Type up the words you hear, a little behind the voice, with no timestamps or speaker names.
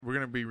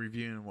to be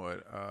reviewing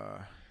what?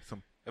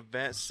 Some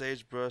Advanced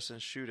Sagebrush and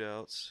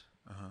Shootouts.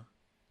 Uh-huh.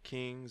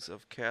 Kings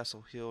of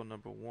Castle Hill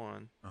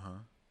 #1. Uh-huh.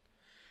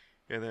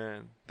 And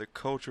then the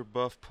Culture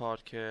Buff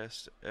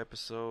Podcast,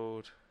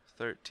 episode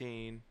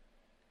 13.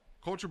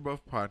 Culture Buff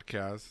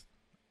Podcast.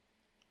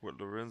 With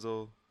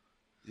Lorenzo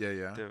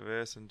Yeah.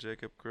 Deves and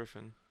Jacob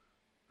Griffin.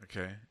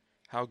 Okay.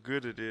 How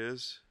good it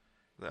is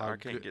that How I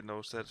can't good- get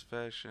no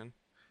satisfaction.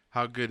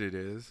 How good it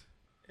is.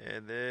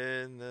 And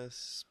then the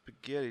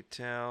Spaghetti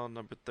Town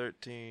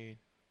 #13.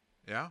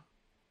 Yeah?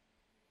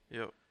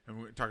 Yep. And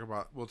we'll talk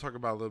about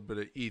a little bit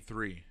of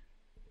E3.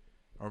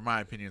 Or my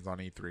opinions on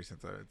E3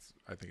 since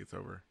I think it's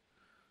over.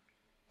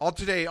 All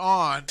today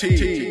on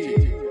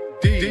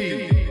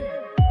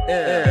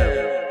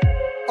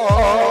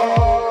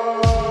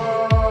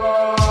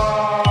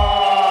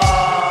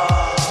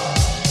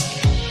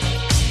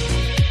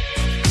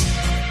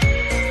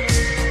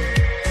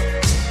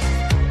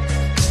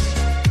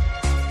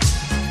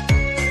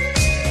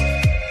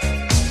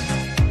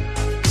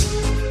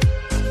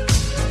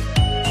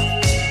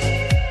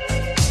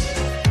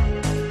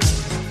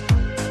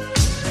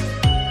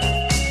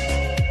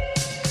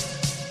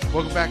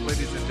Welcome back,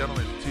 ladies and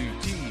gentlemen, to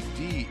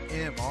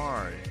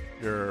TDMR,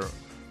 your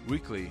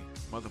weekly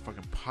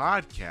motherfucking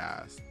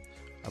podcast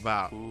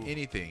about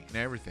anything and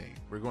everything.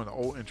 We're going the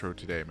old intro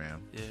today, man.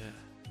 Yeah.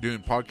 Doing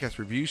podcast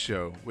review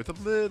show with a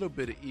little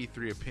bit of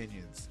E3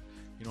 opinions.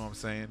 You know what I'm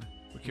saying?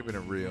 We're keeping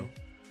it real.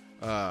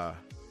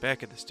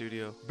 Back at the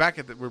studio. We're back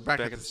at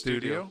the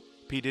studio.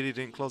 P. Diddy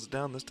didn't close it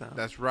down this time.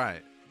 That's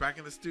right. Back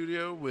in the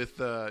studio with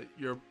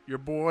your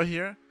boy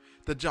here,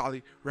 the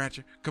Jolly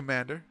Rancher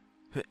Commander.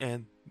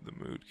 And the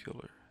Mood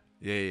Killer.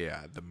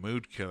 Yeah, the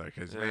Mood Killer.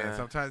 Because man,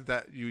 sometimes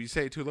that you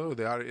say it too low,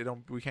 the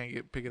audio we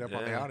can't pick it up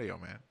on the audio,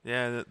 man.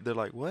 Yeah, they're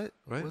like, what?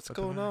 What's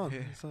going on? Yeah.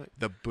 It's like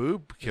the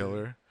Boob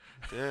Killer.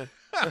 Yeah.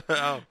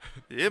 Oh,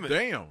 yeah, man.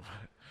 Damn.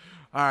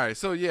 All right,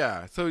 so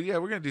yeah,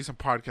 we're gonna do some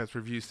podcast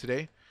reviews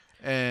today,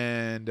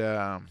 and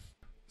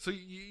so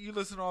you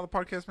listen to all the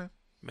podcasts, man?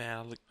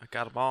 Man, I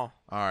got them all.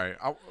 All right,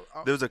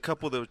 there was a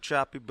couple that were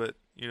choppy, but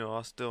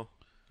I still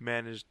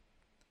managed,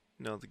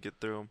 to get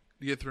through them.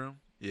 Get through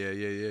them?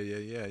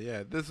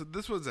 Yeah.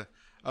 This was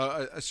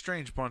a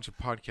strange bunch of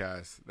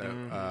podcasts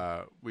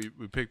that we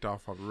picked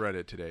off of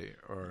Reddit today,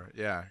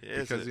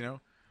 because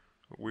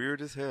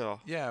weird as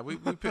hell. Yeah, we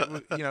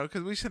picked,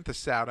 because we sent the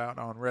shout out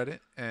on Reddit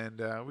and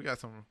we got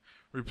some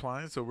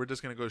replies, so we're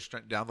just gonna go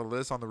straight down the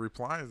list on the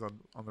replies on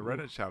the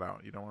Reddit shout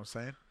out. You know what I'm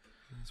saying?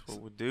 That's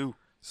what we do.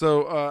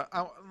 So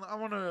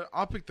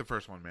I'll pick the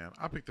first one, man.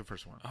 I'll pick the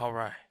first one. All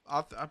right.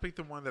 I'll pick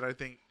the one that I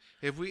think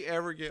if we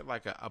ever get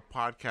like a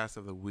podcast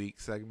of the week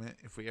segment,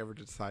 if we ever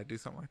decide to do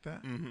something like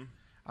that, I'm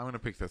gonna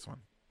pick this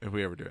one. If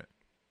we ever do it,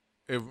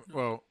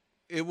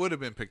 it would have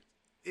been picked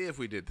if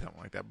we did something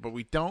like that, but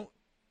we don't.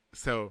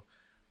 So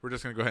we're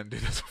just gonna go ahead and do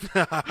this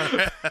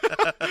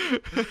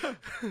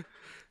one.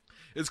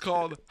 It's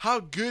called "How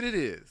Good It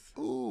Is."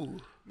 Ooh,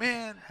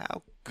 man,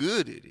 how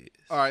good it is!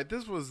 All right,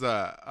 this was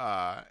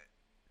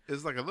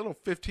it's like a little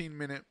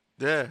 15-minute.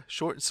 Yeah,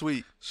 short and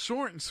sweet.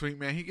 Short and sweet,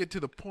 man. He get to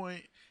the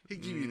point. He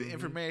give you the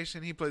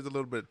information. He plays a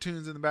little bit of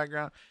tunes in the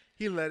background.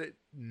 He let it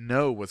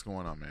know what's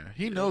going on, man.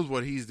 He knows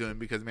what he's doing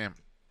because, man,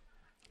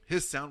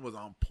 his sound was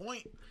on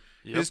point.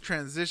 Yep. His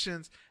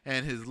transitions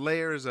and his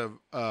layers of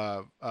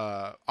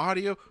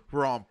audio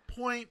were on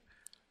point.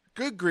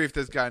 Good grief,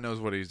 this guy knows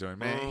what he's doing,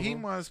 man. He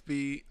must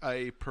be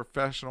a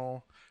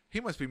professional. He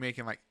must be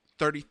making like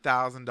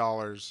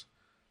 $30,000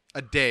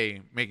 a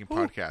day making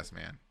podcasts,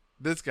 man.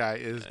 This guy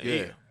is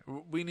good.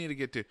 We need to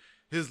get to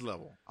his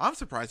level. I'm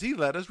surprised he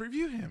let us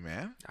review him,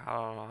 man.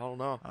 I don't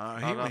know.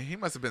 He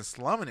must have been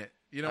slumming it.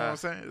 You know what I'm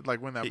saying?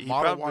 Like when that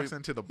model walks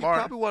into the bar. He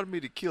probably wanted me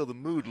to kill the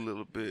mood a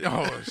little bit.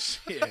 Oh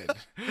shit!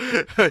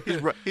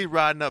 He's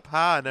riding up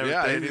high and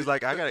everything. Yeah, he's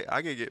like, I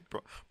gotta get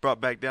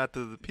brought back down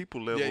to the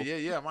people level.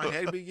 Yeah. My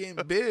head be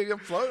getting big. I'm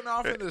floating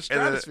off into the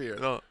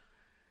stratosphere.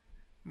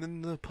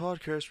 Then the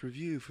podcast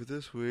review for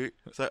this week.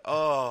 It's like,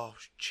 oh,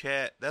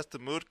 chat, that's the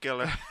Mood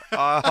Killer.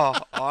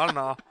 oh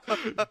no.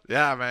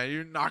 Yeah, man,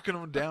 you're knocking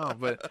him down,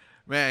 but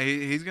man,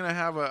 he's gonna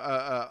have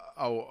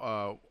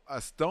a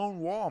stone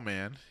wall,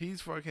 man.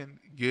 He's fucking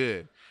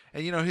good,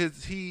 and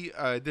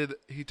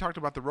he talked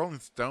about the Rolling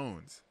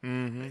Stones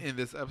in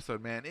this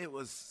episode, man. It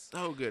was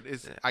so good.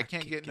 I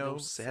can't get no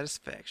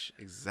satisfaction.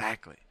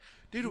 Exactly,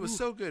 dude. It was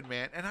so good,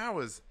 man. And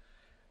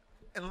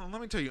let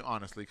me tell you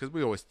honestly, because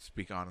we always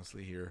speak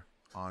honestly here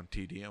on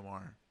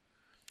TDMR.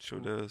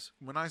 Sure does.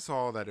 When I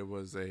saw that it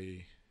was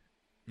a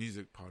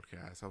music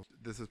podcast,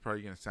 this is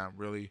probably going to sound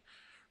really,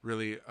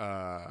 really,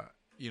 low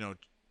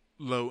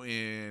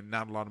end,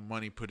 not a lot of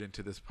money put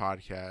into this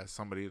podcast.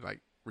 Somebody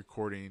like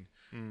recording,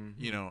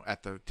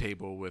 at the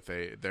table with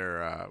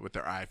their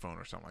iPhone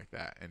or something like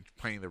that and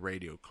playing the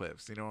radio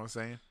clips. You know what I'm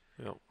saying?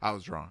 Yep. I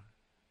was wrong.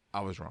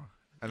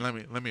 And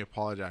let me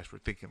apologize for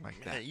thinking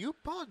like that. You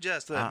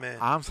apologize to that man.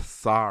 I'm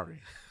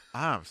sorry.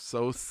 I'm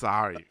so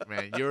sorry,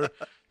 man. Your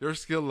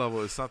skill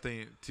level is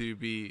something to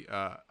be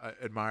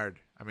admired.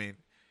 I mean,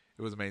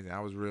 it was amazing. I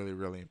was really,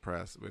 really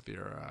impressed with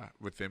your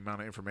with the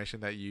amount of information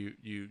that you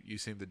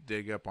seem to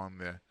dig up on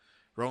the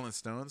Rolling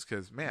Stones.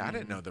 Because man, I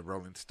didn't know the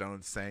Rolling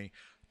Stones sang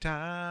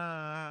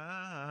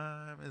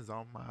 "Time is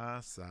on my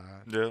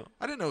side." Yeah.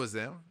 I didn't know it was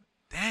them.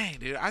 Dang,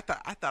 dude! I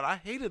thought I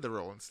hated the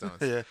Rolling Stones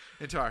Yeah.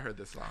 until I heard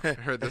this song. I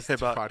heard this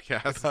About-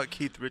 podcast. About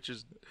Keith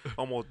Richards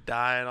almost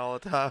dying all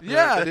the time.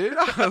 Yeah, dude.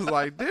 I was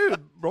like,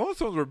 dude, Rolling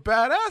Stones were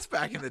badass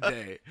back in the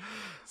day.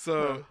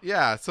 So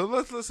yeah, so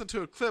let's listen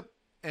to a clip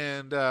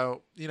and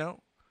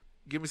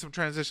give me some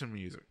transition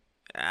music.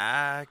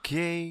 I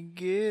can't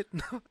get.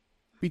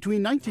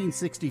 Between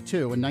 1962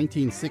 and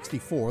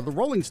 1964, the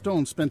Rolling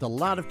Stones spent a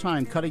lot of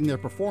time cutting their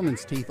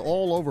performance teeth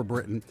all over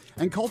Britain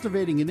and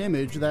cultivating an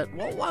image that,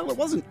 well, while it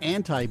wasn't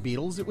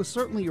anti-Beatles, it was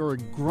certainly a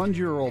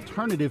grungier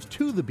alternative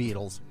to the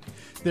Beatles.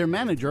 Their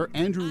manager,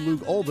 Andrew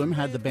Loog Oldham,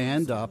 had the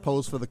band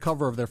pose for the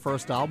cover of their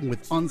first album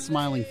with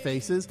unsmiling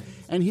faces,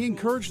 and he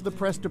encouraged the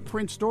press to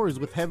print stories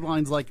with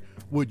headlines like,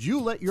 "Would you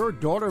let your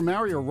daughter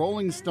marry a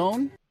Rolling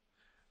Stone?"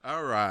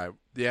 All right.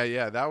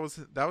 Yeah, that was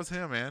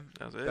him, man.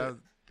 That was it. That was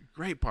a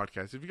great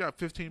podcast. If you got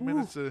 15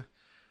 minutes to,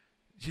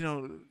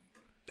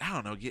 I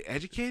don't know, get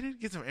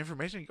educated, get some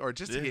information, or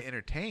just to get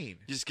entertained.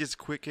 Just gets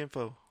quick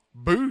info.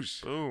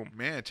 Boosh. Boom.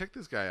 Man, check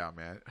this guy out,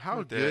 man. How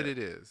Look at good that. it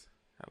is.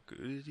 How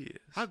good it is.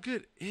 How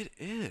good it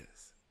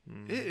is.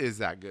 It is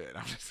that good.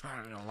 I'm just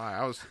not gonna lie.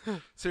 I was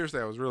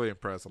really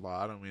impressed a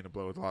lot. I don't mean to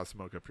blow a lot of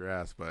smoke up your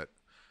ass, but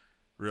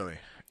really,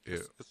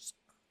 It's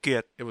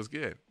get. it was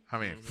good. I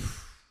mean,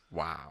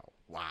 wow.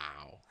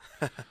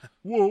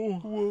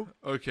 Whoa.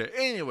 Okay.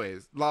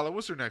 Anyways, Lala,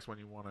 what's your next one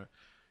you wanna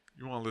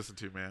listen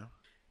to, man?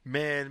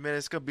 Man,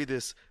 it's gonna be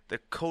the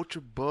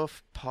Culture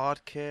Buff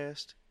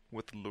podcast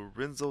with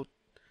Lorenzo,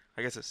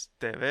 I guess it's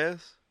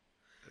Tevez,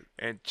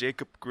 and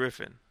Jacob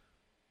Griffin.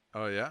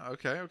 Oh yeah.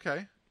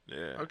 Okay.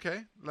 Yeah.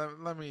 Okay.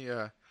 Let me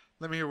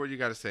hear what you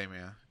got to say,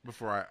 man.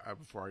 Before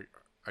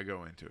I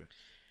go into it.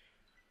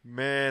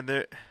 Man,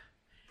 they're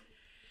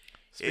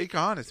Speak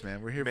honest,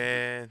 man. We're here.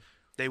 man.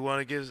 They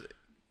want to give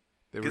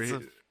We're get here,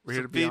 some we're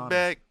here to some be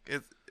feedback.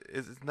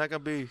 It's not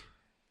gonna be.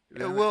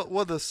 Yeah.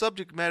 Well, the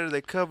subject matter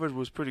they covered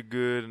was pretty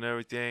good and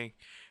everything,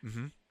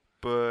 Mm-hmm.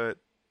 but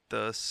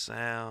the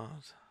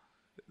sound,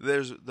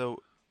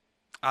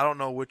 I don't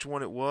know which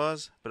one it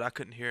was, but I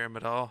couldn't hear him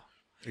at all.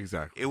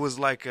 Exactly. It was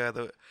like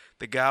the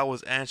guy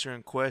was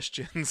answering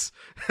questions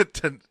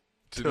to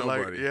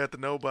nobody. to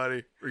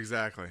nobody.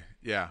 Exactly.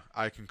 Yeah,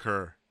 I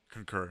concur.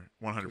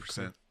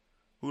 100%.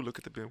 Ooh, look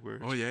at the big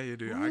words. Oh yeah, you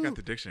do. I got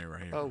the dictionary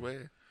right here. Oh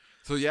man.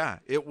 So yeah,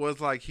 it was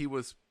like he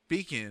was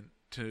speaking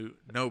to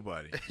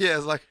nobody, Yeah,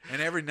 it's like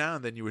and every now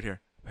and then you would hear,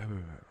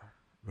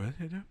 what?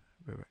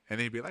 And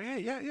he'd be like, hey,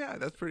 yeah,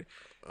 that's pretty.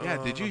 Yeah,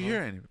 did you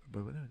hear any?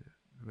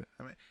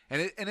 I mean,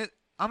 and it.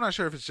 I'm not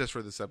sure if it's just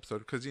for this episode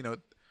because the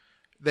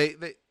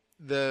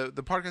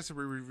podcast that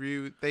we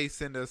review, they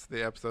send us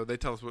the episode. They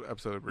tell us what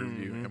episode we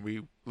review, and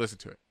we listen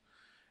to it.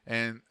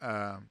 And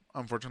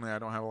unfortunately, I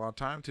don't have a lot of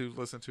time to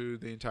listen to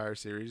the entire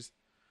series.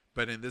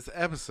 But in this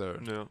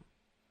episode, no.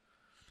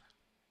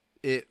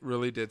 it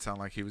really did sound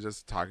like he was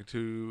just talking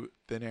to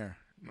thin air.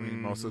 I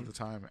mean, most of the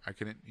time, I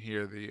couldn't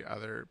hear the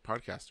other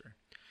podcaster.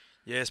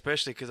 Yeah,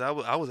 especially because I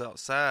was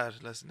outside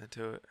listening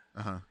to it,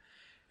 Uh-huh.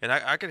 and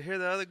I could hear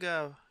the other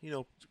guy,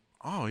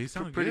 Oh, he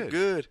sounded pretty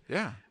good.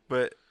 Yeah.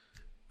 But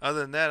other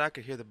than that, I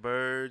could hear the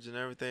birds and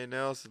everything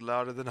else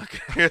louder than I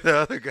could hear the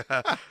other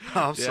guy.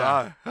 I'm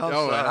sorry. I'm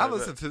sorry. And I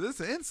listened to this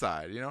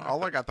inside.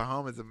 All I got the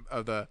hum is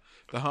the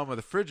hum of the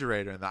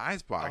refrigerator and the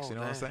ice box. You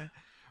know what I'm saying?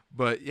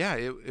 But yeah,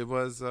 it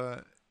was.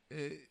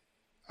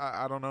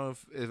 I don't know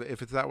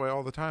if it's that way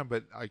all the time,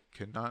 but I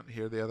could not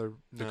hear the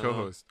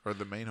co-host or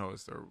the main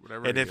host or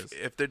whatever. And it is.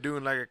 if they're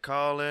doing like a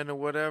call in or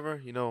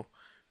whatever,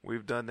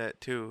 we've done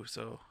that too.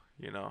 So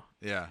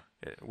yeah,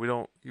 we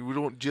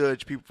don't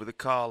judge people for the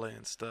call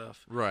in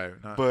stuff. right.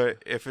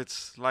 But if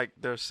it's like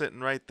they're sitting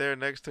right there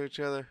next to each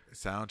other,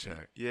 sound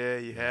check. yeah,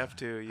 you have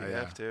to. You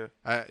have to.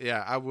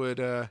 I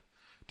would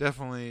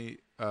definitely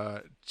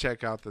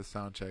check out the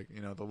sound check.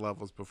 The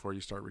levels before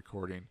you start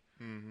recording.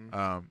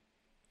 Mm-hmm.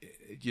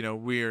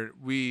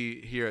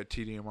 We here at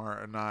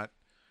TDMR are not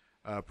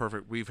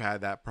perfect. We've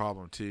had that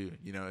problem too.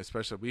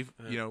 Especially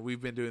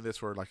we've been doing this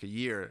for like a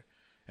year,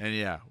 and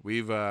yeah,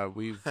 we've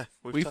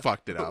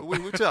fucked it up.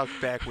 We talked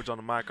backwards on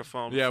the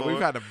microphone. Yeah, before.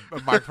 we've had a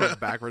microphone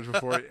backwards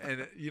before,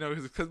 and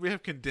because we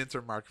have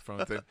condenser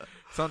microphones, and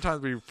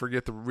sometimes we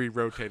forget to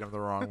re-rotate them the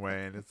wrong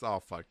way, and it's all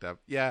fucked up.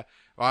 Yeah,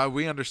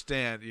 we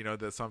understand,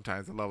 that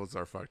sometimes the levels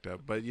are fucked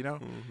up, but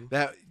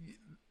that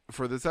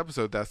for this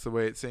episode, that's the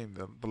way it seemed.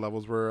 The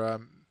levels were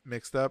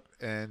mixed up,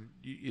 and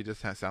you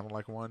just sounded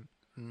like one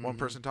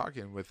person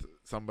talking with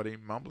somebody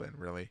mumbling.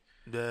 Really,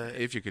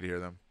 if you could hear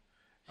them.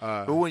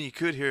 But when you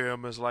could hear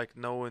them, it's like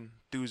no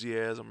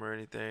enthusiasm or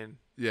anything.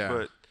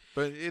 Yeah,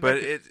 but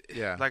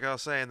yeah, like I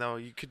was saying though,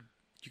 you could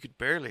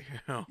barely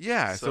hear him.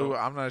 Yeah, so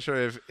I'm not sure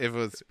if it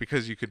was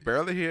because you could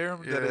barely hear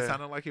him that it Yeah.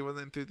 sounded like he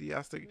wasn't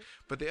enthusiastic,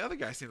 but the other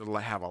guy seemed to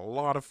have a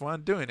lot of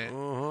fun doing it.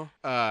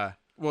 Uh-huh.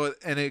 Well,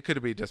 and it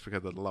could be just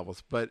because of the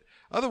levels, but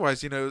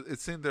otherwise, it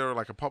seemed they were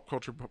like a pop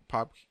culture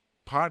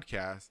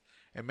podcast,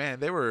 and man,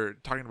 they were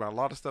talking about a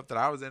lot of stuff that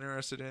I was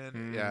interested in.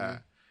 Mhm. Yeah,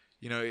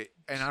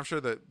 and I'm sure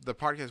that the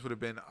podcast would have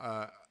been,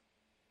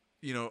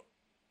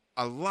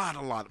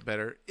 a lot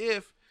better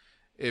if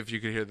you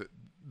could hear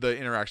the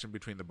interaction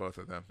between the both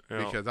of them.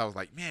 Yeah. Because I was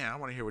like, man, I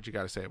want to hear what you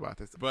got to say about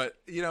this. But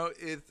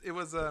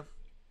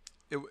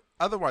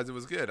otherwise it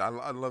was good. I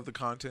love the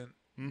content.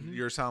 Mhm.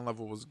 Your sound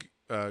level was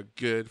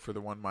good for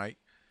the one mic,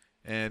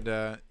 and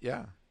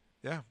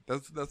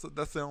that's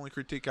the only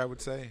critique I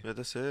would say. Yeah,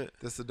 that's it.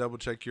 Just to double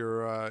check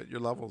your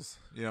levels.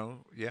 Because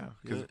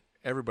Yeah.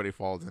 everybody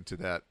falls into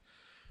that.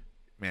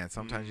 Man,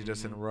 sometimes you're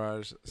just in a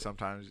rush.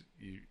 Sometimes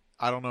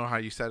I don't know how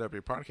you set up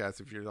your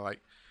podcast if you're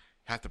like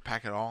have to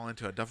pack it all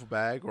into a duffel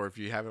bag or if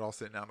you have it all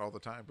sitting out all the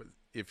time. But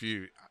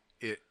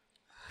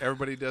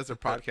everybody does their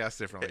podcast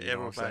differently. You know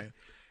what I'm saying?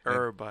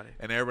 Everybody.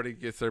 And everybody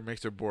gets their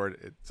mixer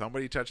board.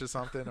 Somebody touches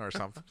something or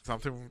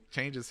something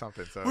changes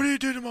something. So What are you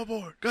doing to my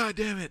board? God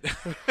damn it.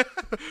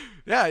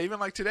 Yeah, even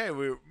like today,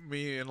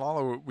 me and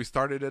Lala, we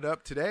started it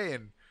up today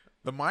and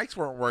the mics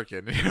weren't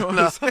working. You know what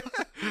I'm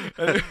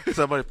saying?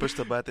 Somebody pushed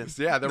the button.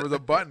 Yeah, there was a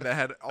button that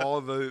had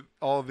all the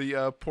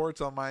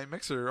ports on my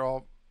mixer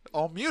all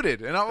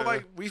muted. And I was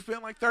like, we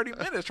spent like 30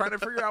 minutes trying to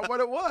figure out what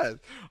it was.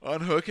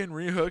 Unhooking,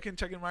 rehooking,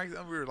 checking mics,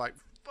 and we were like,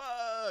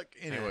 fuck.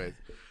 Anyways,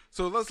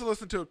 so let's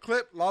listen to a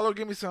clip. Lalo,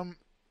 give me some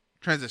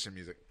transition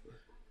music.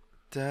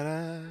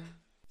 Ta-da.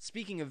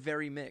 Speaking of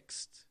very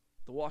mixed,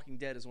 The Walking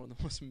Dead is one of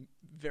the most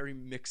very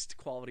mixed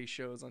quality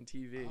shows on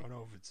TV. I don't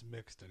know if it's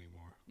mixed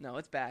anymore. No,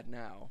 it's bad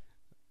now.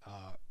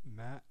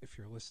 Matt, if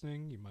you're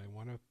listening, you might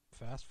want to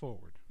fast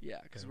forward. Yeah,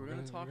 because Okay, we're we're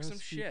going to gonna- talk we're some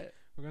gonna speak- shit.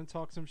 We're going to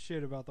talk some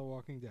shit about The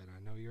Walking Dead. I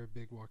know you're a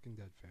big Walking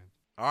Dead fan.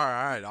 All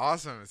right,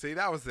 awesome. See,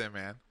 that was it,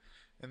 man.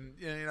 And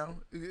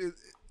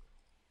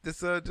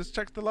just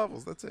check the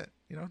levels. That's it.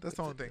 That's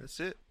the only thing. That's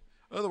it.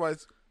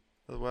 Otherwise,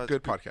 Otherwise,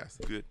 good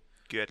podcast. Good.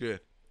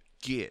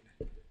 Good.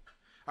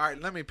 All right,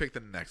 let me pick the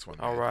next one.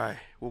 All man. right.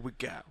 What we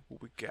got?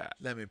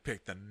 Let me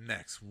pick the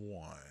next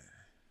one.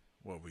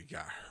 What we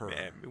got? Her.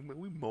 Man,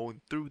 we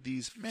mowing through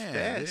these Man,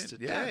 fast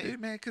dude, today. yeah,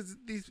 dude, man, because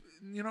these,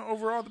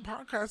 overall the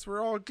podcasts were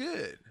all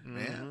good,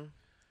 man. Mhm.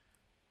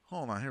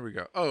 Hold on, here we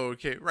go. Oh,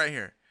 okay, right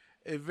here.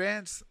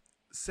 Advanced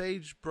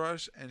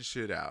Sagebrush and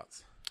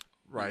Shootouts.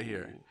 Right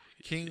here. Ooh,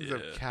 Kings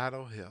of yeah.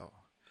 Cattle Hill.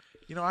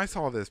 I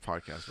saw this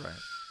podcast, right?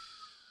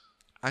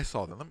 I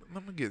saw them.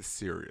 Let me get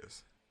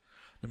serious.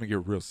 Let me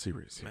get real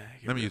serious here. Man,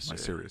 get Let me real use my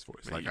serious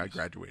voice, Man, like I use-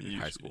 graduated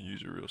use, high school.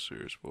 Use a real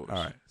serious voice.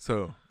 All right.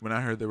 So when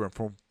I heard they were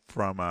from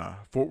Fort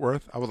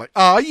Worth, I was like,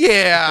 oh,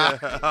 yeah.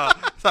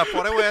 It's not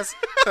 40 West.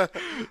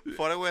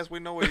 40 West, we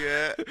know where you're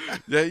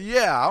at.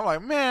 Yeah. I'm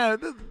like, man,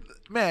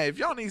 if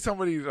y'all need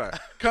somebody to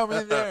come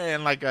in there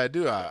and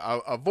do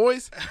a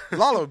voice,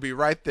 Lalo would be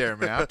right there,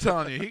 man. I'm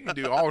telling you, he can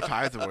do all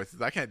types of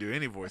voices. I can't do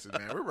any voices,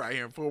 man. We're right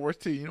here in Fort Worth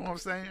too. You know what I'm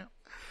saying?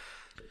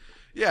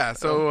 Yeah.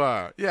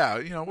 So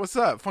what's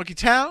up, Funky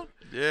Town?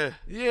 Yeah.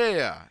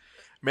 Yeah.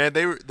 Man,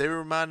 they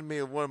reminded me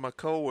of one of my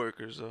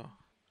coworkers, though.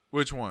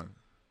 Which one?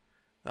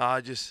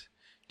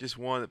 Just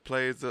one that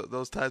plays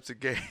those types of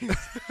games.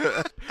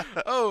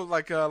 Oh,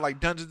 like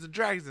Dungeons and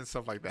Dragons and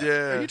stuff like that.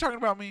 Yeah. Are you talking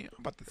about me? I'm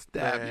about to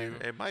stab Man,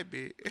 you. It might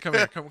be. Come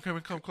here.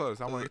 Come close.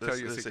 I want to tell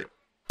you a Let's secret.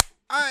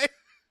 see.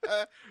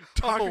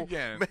 Talk Oh,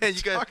 again. Man,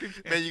 you got Talk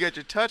again. your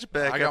touch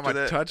back. I got my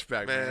after that. touch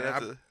back, man.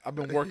 that's I've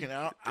been working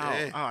out.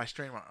 Dang. I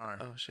strained my arm.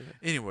 Oh shit.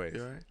 Anyways,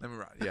 You all right? let me.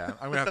 Yeah,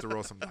 I'm gonna have to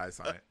roll some dice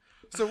on it.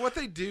 So what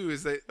they do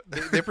is they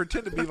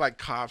pretend to be like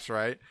cops,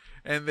 right?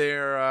 And they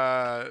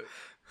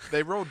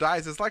roll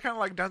dice. It's kind of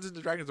like Dungeons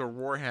and Dragons or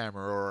Warhammer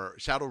or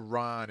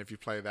Shadowrun if you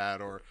play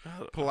that, or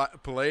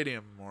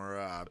Palladium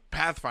or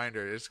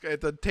Pathfinder. It's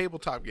a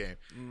tabletop game,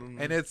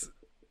 and it's.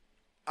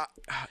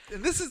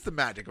 And this is the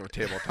magic of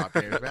tabletop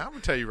games, man. I'm gonna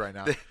tell you right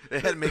now. They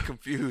had me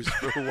confused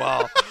for a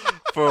while.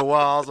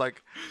 I was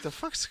like, "The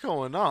fuck's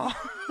going on?"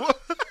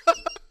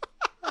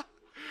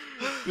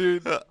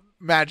 Dude,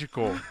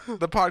 magical.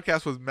 The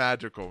podcast was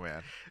magical,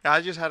 man.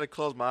 I just had to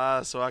close my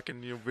eyes so I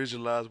can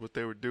visualize what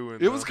they were doing.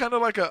 It was kind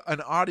of like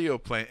an audio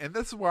play, and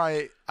this is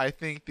why I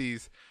think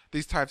these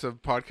types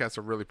of podcasts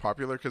are really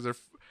popular because they're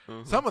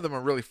some of them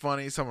are really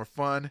funny, some are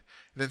fun.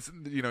 And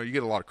then you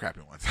get a lot of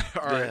crappy ones.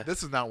 All right, Yeah.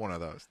 this is not one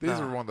of those. These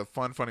are one of the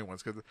fun, funny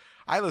ones because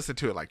I listened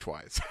to it like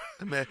twice.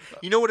 Man,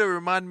 you know what it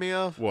reminded me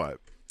of? What?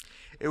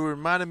 It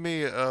reminded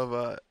me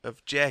of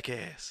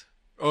Jackass.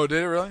 Oh,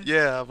 did it really?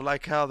 Yeah, of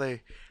like how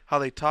they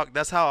talk.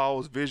 That's how I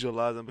always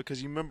visualize them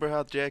because you remember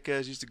how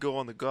Jackass used to go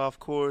on the golf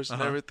course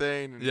and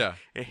everything, and, Yeah.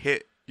 and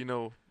hit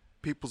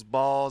people's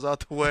balls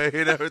out the way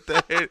and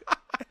everything,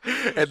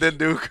 and then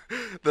do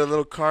the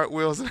little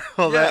cartwheels and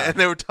all Yeah. that. And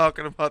they were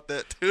talking about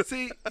that too.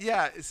 See,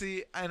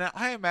 and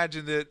I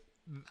imagined it.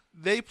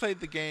 They played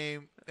the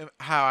game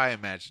how I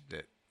imagined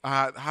it.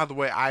 How the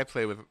way I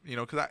play with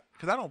because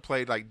I don't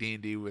play like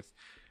D&D with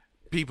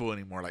people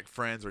anymore, like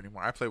friends or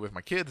anymore. I play with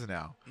my kids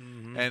now,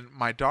 and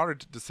my daughter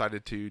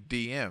decided to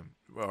DM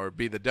or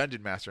be the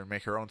dungeon master and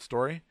make her own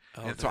story,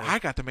 and so I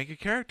got to make a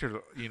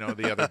character,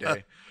 the other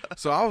day.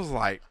 So I was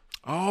like,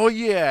 oh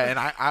yeah, and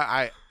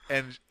I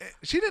and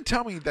she didn't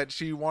tell me that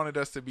she wanted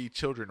us to be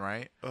children,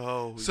 right?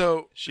 Oh,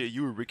 So shit,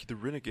 you were Ricky the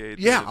Renegade.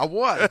 yeah, man. I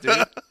was,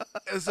 dude.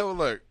 And so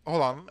look,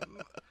 hold on,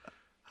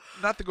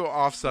 not to go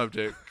off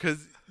subject,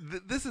 because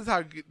this is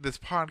how this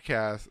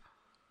podcast,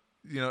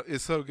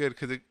 is so good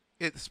because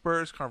it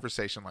spurs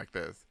conversation like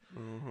this.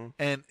 Mm-hmm.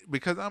 And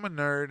because I'm a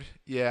nerd,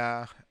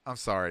 yeah, I'm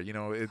sorry,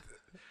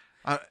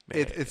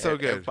 it's so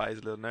good. Everybody's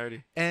a little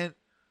nerdy. And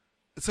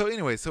so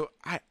anyway,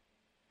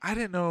 I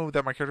didn't know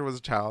that my character was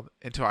a child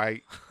until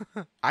I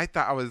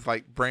thought I was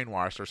like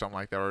brainwashed or something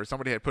like that, or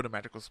somebody had put a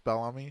magical spell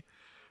on me.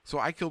 So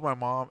I killed my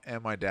mom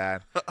and my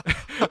dad.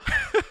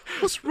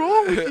 What's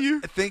wrong with you?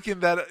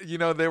 Thinking that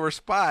they were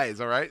spies.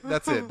 All right,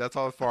 that's it. That's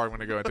all far I'm going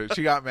to go into it.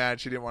 She got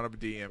mad. She didn't want to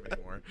DM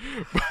anymore.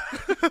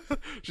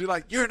 She's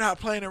like, "You're not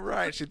playing it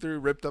right." She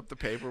ripped up the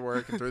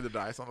paperwork and threw the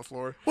dice on the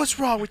floor. What's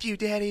wrong with you,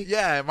 Daddy?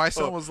 Yeah, and my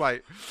son was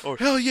like,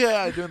 "Hell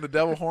yeah!" doing the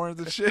devil horns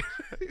and shit.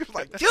 He was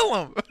like, "Kill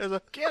him!" I was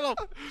like, "Kill him!"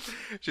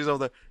 She's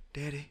over there,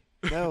 Daddy.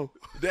 No,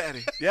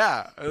 Daddy.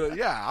 Yeah,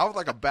 yeah. I was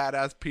like a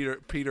badass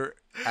Peter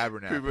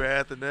Abernathy. People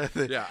at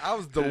nothing. Yeah, I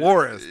was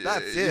Dolores.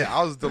 That's it.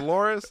 I was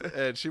Dolores,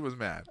 and she was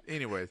mad.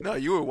 Anyways, No,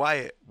 you were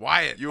Wyatt.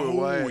 You were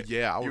Wyatt.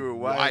 Yeah, I was You were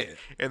Wyatt.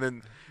 And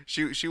then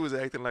she was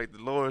acting like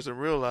Dolores in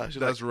real life.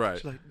 That's right.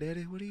 She's like,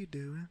 Daddy, what are you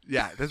doing?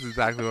 Yeah, that's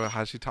exactly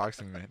how she talks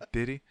to me, man.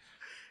 Did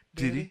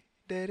he?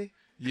 Daddy.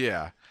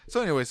 Yeah.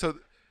 So anyway,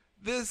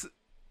 this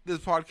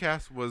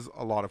podcast was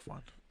a lot of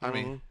fun. I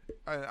mean,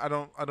 I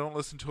don't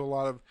listen to a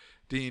lot of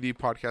D&D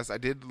podcasts. I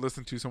did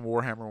listen to some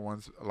Warhammer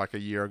ones like a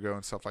year ago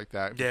and stuff like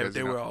that. Yeah, because,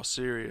 they were all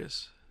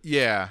serious.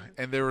 Yeah,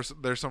 and there's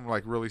some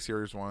like really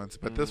serious ones,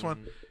 but this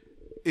one,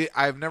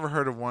 I've never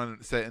heard of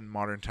one set in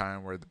modern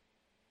time where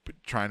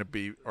trying to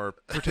be or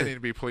pretending to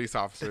be police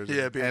officers.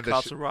 Yeah, being and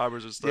cops and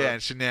robbers and stuff. Yeah,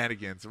 and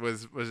shenanigans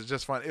was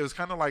just fun. It was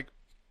kind of like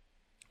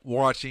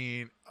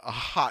watching a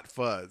Hot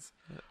Fuzz,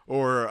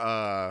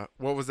 or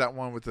what was that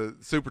one with the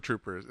Super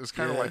Troopers? It was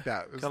kind of like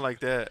that. Kind of like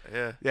that.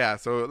 Yeah. Yeah.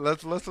 So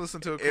let's listen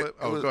to a clip.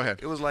 Go ahead.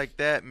 It was like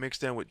that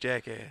mixed in with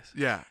Jackass.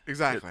 Yeah,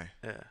 exactly.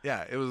 Yeah.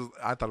 Yeah, it was.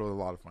 I thought it was a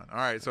lot of fun. All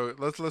right, so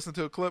let's listen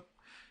to a clip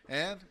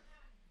and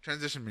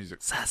transition music.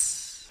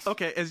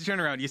 Okay, as you turn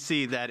around, you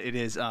see that it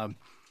is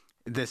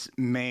this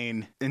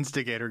main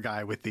instigator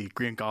guy with the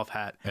green golf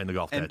hat And the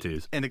golf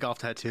tattoos. and the golf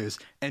tattoos,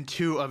 and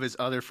two of his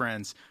other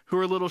friends who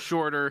are a little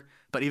shorter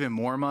but even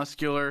more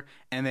muscular,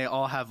 and they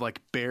all have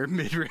like bare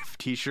midriff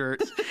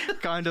T-shirts,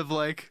 kind of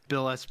like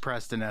Bill S.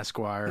 Preston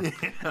Esquire.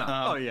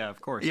 Oh, yeah,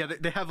 of course. Yeah,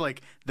 they have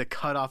like the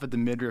cut off at the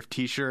midriff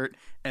T-shirt,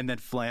 and then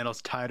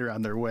flannels tied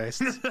around their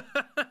waists.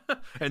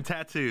 And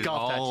tattoos.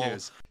 Golf all-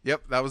 tattoos.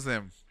 Yep, that was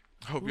them.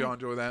 Hope y'all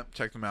enjoy that.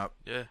 Check them out.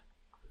 Yeah.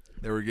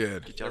 They were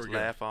good. Get They y'all's were good.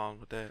 laugh on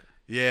with that.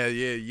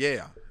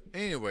 Yeah.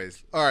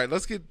 Anyways, all right,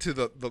 let's get to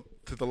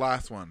the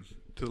last one,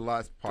 to the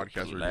last podcast.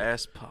 we're doing.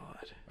 Last pod.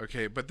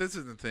 Okay, but this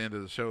isn't the end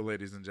of the show,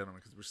 ladies and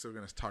gentlemen, because we're still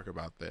going to talk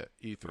about the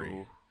E3. Ooh.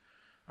 All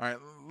right,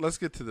 let's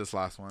get to this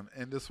last one,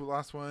 and this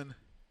last one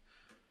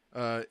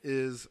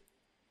is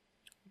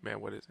Man,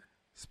 what is it?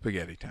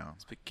 Spaghetti Town.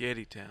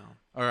 Spaghetti Town.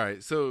 All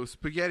right, so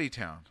Spaghetti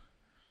Town.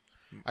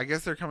 I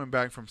guess they're coming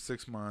back from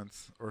 6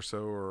 months or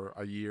so, or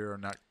a year, or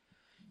not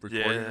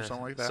recording or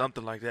something like that.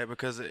 Something like that,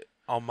 because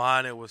on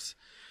mine it was,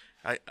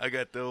 I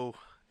got the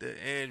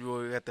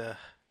Android, got the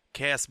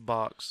cast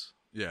box,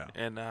 Yeah.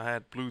 and I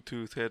had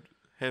Bluetooth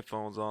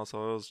headphones on,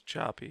 so it was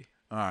choppy.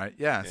 All right,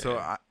 yeah. So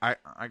Yeah.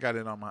 I got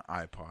it on my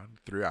iPod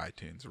through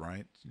iTunes,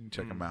 right? You can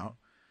check them out.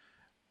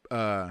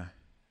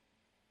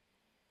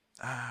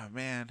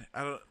 Man,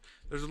 I don't.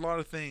 There's a lot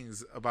of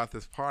things about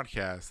this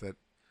podcast that,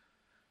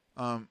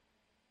 I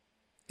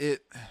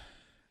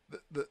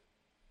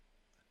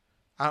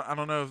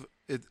don't know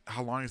if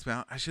how long it's been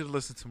out. I should have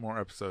listened to more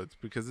episodes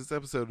because this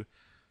episode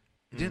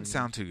didn't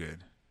sound too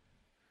good.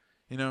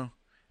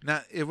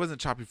 Not it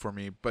wasn't choppy for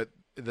me, but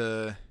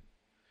it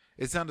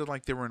sounded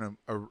like they were in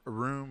a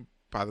room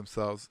by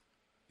themselves.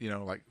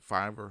 Like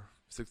 5 or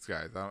 6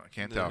 guys. I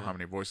can't tell how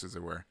many voices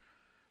there were,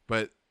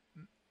 but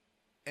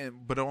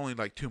only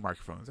like 2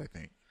 microphones, I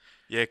think.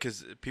 Yeah,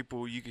 because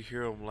people, you could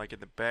hear them like in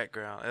the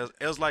background.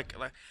 It was like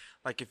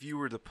if you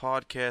were the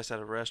podcast at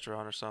a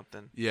restaurant or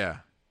something. Yeah,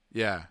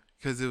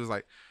 because it was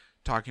like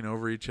talking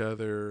over each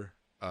other.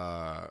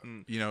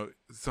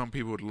 Some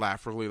people would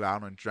laugh really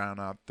loud and drown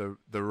out the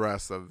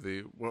rest of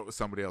what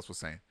somebody else was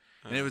saying,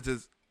 and it was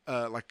just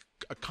like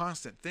a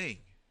constant thing,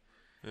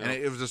 and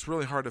it was just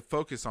really hard to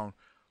focus on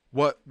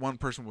what one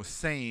person was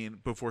saying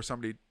before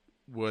somebody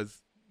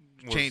was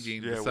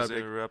changing the was subject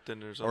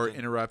interrupting or or something.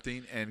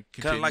 interrupting and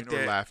continuing like or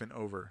that- laughing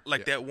over.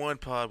 Like that one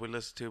pod we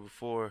listened to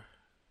before.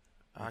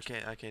 I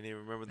can't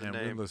even remember the And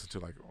we name. listened to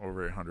like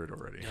over 800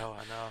 already. No,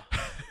 I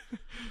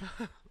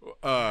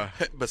know.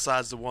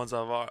 Besides the ones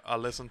I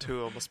listen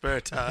to on my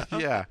spare time.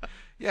 yeah.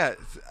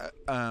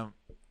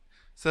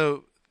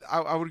 So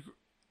I would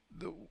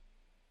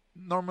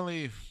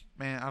normally,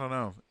 man, I don't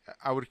know.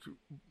 I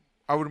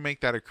would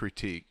make that a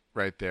critique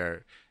right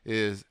there.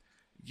 Is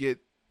get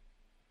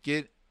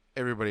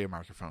everybody a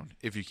microphone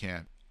if you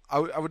can. I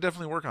would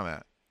definitely work on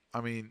that.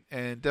 I mean,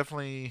 and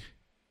definitely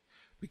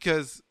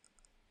because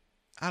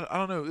I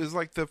don't know. It was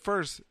like the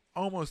first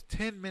almost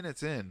 10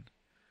 minutes in,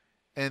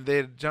 and they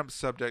had jumped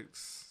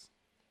subjects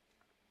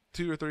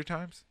 2 or 3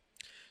 times.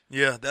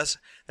 Yeah, that's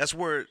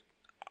where.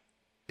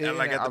 And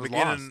like at the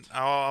beginning,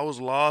 I was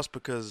lost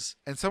because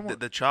and someone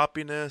the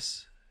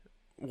choppiness.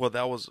 Well,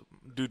 that was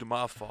due to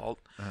my fault,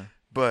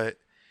 but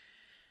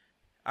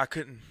I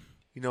couldn't,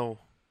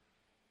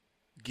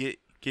 get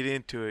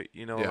into it.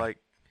 Like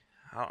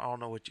I don't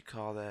know what you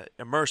call that.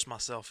 Immerse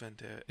myself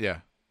into it.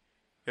 Yeah.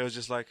 It was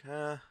just like,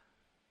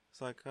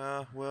 it's like,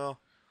 well,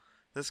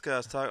 this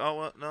guy's talking. Oh,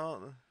 well,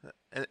 no,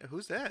 and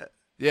who's that?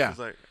 Yeah. It's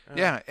like,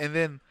 yeah, and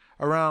then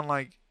around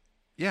like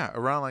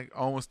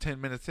almost 10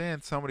 minutes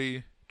in,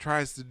 somebody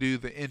tries to do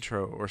the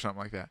intro or something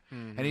like that,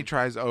 and he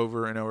tries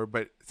over and over,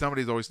 but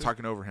somebody's always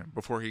talking over him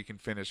before he can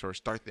finish or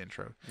start the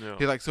intro. Yeah.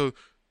 He's like, so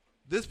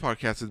this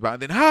podcast is about,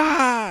 and then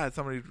ha!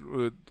 Somebody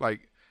would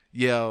like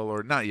yell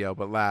or not yell,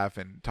 but laugh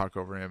and talk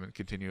over him and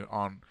continue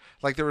on.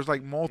 Like there was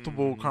like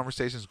multiple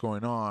conversations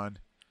going on,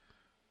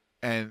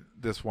 and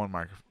this one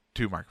microphone,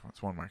 2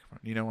 microphones, 1 microphone.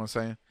 You know what I'm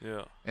saying?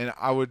 Yeah. And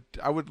I would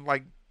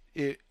like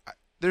it.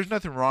 There's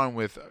nothing wrong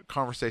with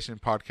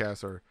conversation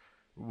podcasts or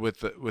with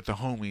the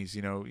homies.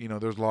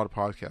 There's a lot of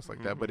podcasts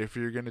like that. But if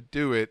you're gonna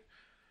do it,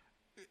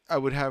 I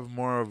would have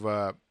more of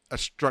a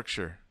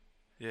structure.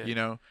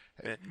 Yeah.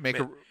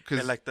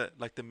 Because like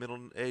the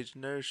middle-aged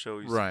nerd show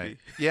used right.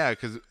 to be. Yeah,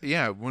 because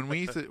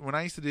when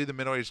I used to do the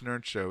middle-aged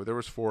nerd show, there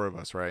was 4 of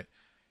us, right?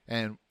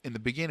 And in the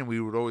beginning,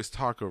 we would always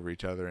talk over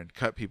each other and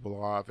cut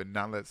people off and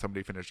not let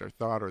somebody finish their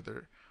thought or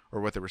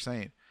what they were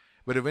saying.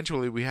 But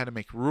eventually, we had to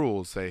make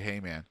rules. Say, hey,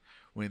 man,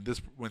 when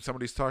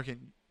somebody's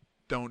talking,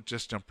 don't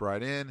just jump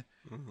right in.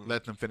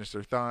 Let them finish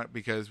their thought,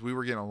 because we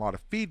were getting a lot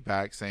of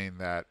feedback saying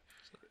that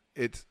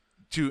it's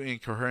too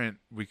incoherent.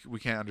 We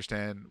can't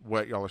understand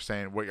what y'all are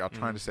saying, what y'all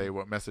trying to say,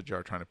 what message y'all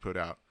are trying to put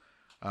out.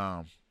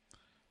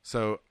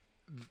 So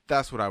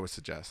that's what I would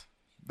suggest.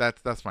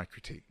 That's my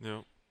critique.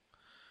 Yeah.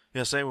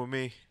 Yeah. Same with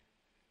me.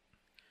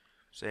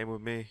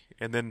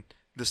 And then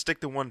to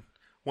stick to one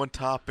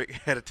topic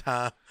at a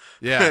time.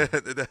 Yeah.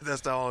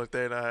 That's the only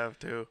thing I have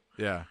too.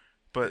 Yeah.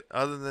 But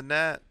other than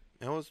that,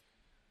 it was.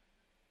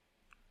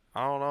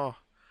 I don't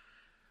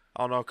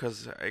know,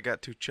 because it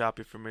got too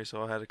choppy for me,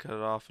 so I had to cut it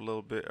off a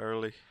little bit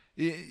early.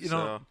 You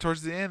know,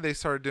 towards the end, they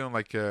started doing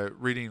like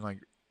reading like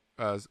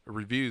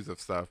reviews of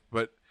stuff.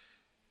 But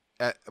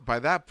by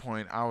that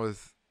point, I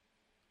was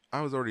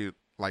already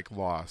like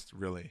lost,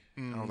 really.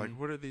 I was like,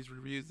 what are these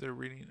reviews they're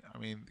reading? I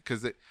mean,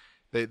 because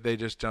they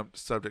just jumped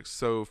subjects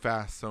so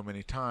fast so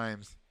many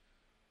times,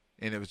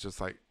 and it was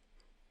just like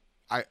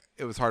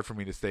it was hard for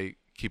me to stay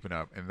keeping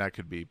up, and that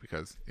could be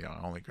because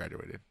I only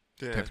graduated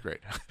 10th grade.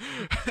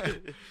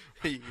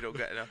 You don't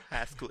got enough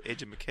high school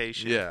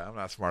education. Yeah, I'm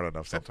not smart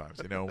enough sometimes.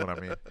 You know what I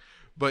mean?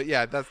 But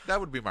yeah, that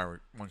would be my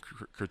one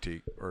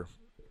critique, or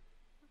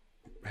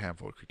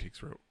handful of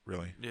critiques,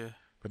 really. Yeah.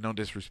 But no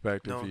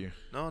disrespect if you.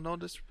 No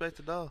disrespect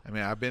at all. I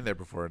mean, I've been there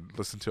before and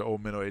listened to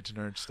old middle-aged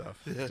nerd stuff.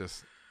 Yeah.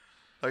 Just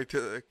like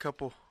to a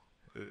couple.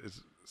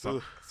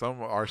 Some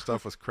of our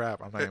stuff was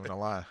crap. I'm not even gonna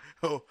lie.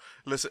 Oh,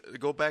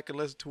 go back and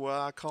listen to where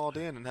I called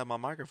in and had my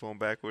microphone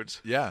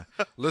backwards. Yeah,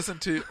 listen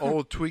to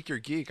old Tweak Your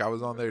Geek. I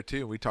was on there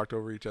too. We talked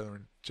over each other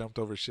and jumped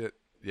over shit.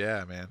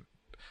 Yeah, man.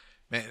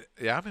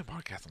 Yeah, I've been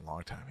podcasting a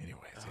long time.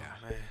 Anyways,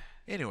 yeah. Man.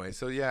 Anyway,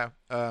 so yeah.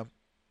 But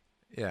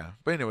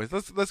anyways,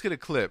 let's get a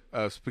clip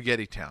of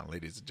Spaghetti Town,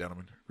 ladies and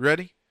gentlemen.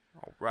 Ready?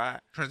 All right.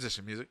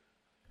 Transition music.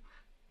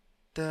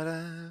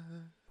 Ta-da.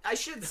 I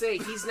should say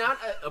he's not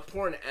a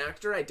porn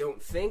actor. I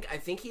don't think. I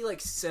think he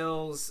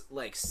sells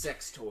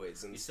sex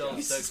toys and stuff.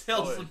 He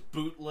sells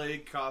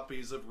bootleg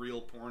copies of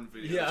real porn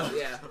videos.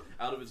 Yeah.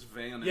 Out of his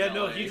van. Yeah, in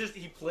no, LA.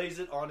 he plays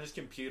it on his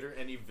computer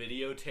and he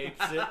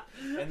videotapes it,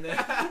 and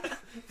then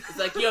it's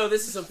like, yo,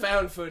 this is some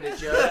found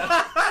footage, yo.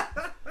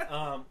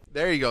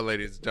 There you go,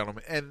 ladies and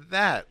gentlemen, and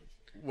that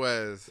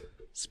was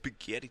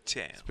Spaghetti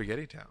Town.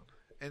 Spaghetti Town,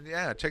 and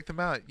yeah, check them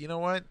out. You know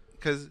what?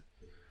 Because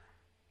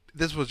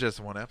this was just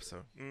one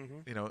episode.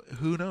 Mm-hmm.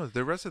 Who knows?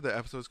 The rest of the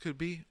episodes could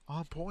be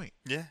on point.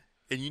 Yeah,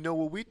 and you know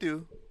what we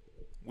do?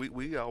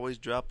 We always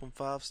drop them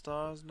 5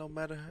 stars, no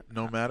matter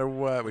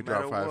what. We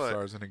drop 5 what.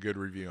 stars and a good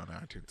review on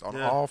iTunes on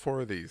Yeah. all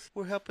 4 of these.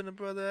 We're helping a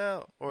brother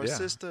out or a Yeah.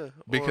 sister,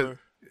 Because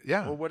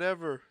or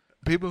whatever.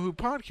 People who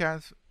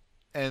podcast,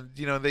 and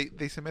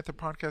they submit the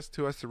podcast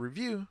to us to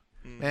review,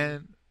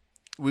 and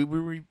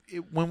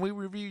when we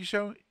review your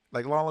show,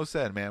 like Lalo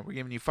said, man, we're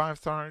giving you 5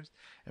 stars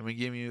and we're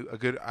giving you a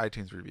good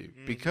iTunes review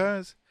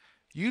because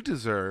you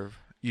deserve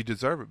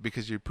it,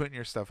 because you're putting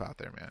your stuff out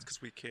there, man.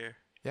 Because we care.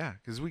 Yeah,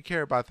 because we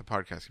care about the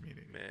podcast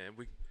community. Man,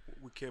 we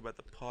care about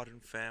the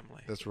Podden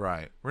family. That's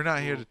right. We're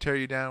not here to tear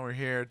you down. We're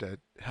here to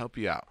help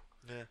you out.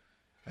 Yeah.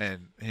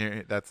 And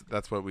here,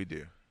 that's what we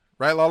do.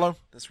 Right, Lalo?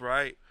 That's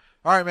right.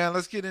 All right, man,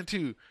 let's get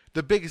into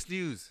the biggest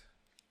news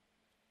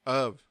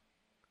of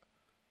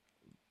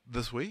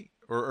this week,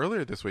 or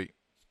earlier this week.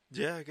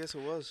 Yeah, I guess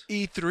it was.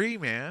 E3,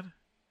 man.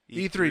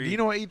 E3. Do you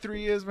know what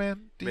E3 is,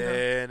 man?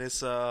 Man,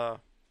 it's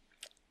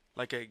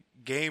like a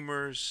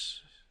gamers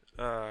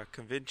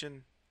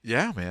convention.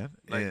 Yeah, man.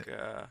 Like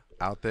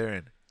out there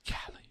in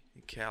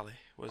Cali.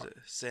 Was it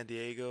San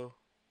Diego?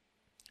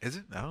 Is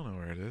it? I don't know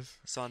where it is.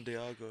 San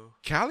Diego.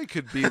 Cali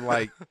could be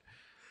like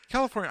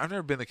California. I've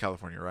never been to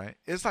California, right?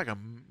 It's like a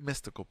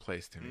mystical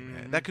place to me,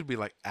 man. That could be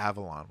like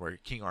Avalon, where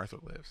King Arthur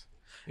lives.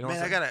 You know Man,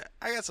 what I'm saying?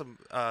 I got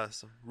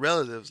some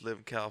relatives live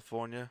in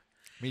California.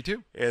 Me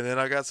too. And then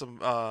I got some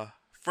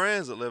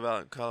friends that live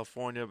out in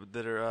California, but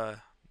that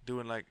are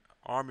doing like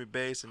Army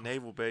base and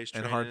Naval base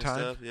And training hard and time?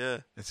 stuff. Yeah.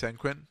 In San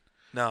Quentin.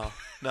 No,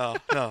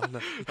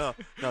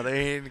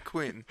 they ain't in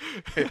Quentin.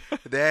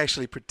 They're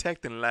actually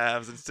protecting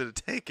lives instead of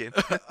taking.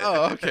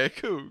 Oh, okay,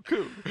 cool.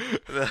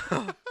 No.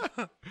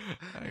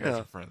 I got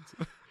some friends.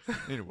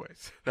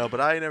 Anyways, No,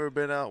 but I ain't never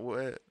been out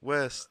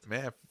west.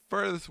 man,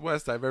 furthest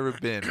west I've ever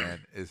been,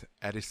 man, is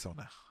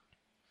Arizona,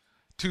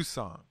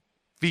 Tucson,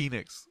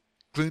 Phoenix,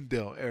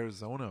 Glendale,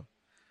 Arizona.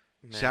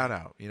 Man. Shout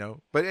out,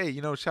 But hey,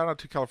 shout out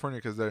to California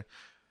because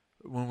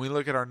when we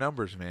look at our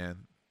numbers,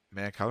 man,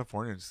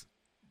 California's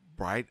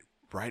right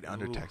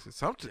under Ooh. Texas.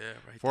 Yeah,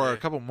 right For there. a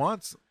couple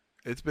months,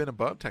 it's been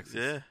above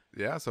Texas.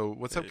 Yeah. So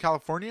what's up, Hey.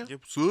 California?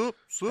 Yep, sup?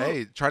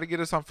 Hey, try to get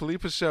us on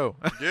Felipe's show.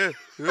 Yeah,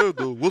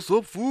 the What's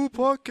Up Food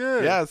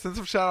podcast. Yeah, send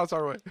some shout outs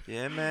our way.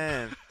 Yeah,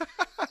 man.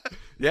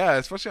 Yeah,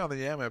 especially on the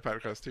Yeah Man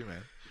podcast too,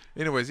 man.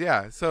 Anyways,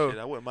 yeah. So Shit,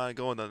 I wouldn't mind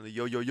going on the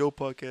Yo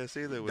podcast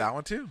either. that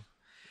one too.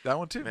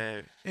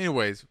 Man,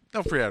 Anyways,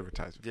 no free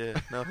advertisement.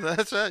 yeah. No,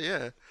 that's right,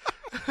 yeah.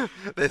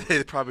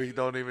 they probably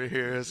don't even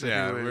hear us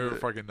Yeah, anyway. we were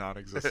fucking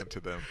non-existent to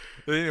them.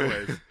 But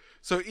anyways,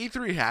 so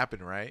E3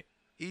 happened, right?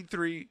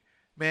 E3,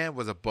 man,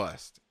 was a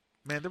bust.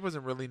 Man, there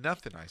wasn't really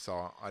nothing I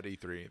saw at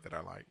E3 that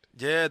I liked.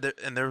 Yeah,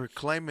 they're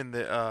claiming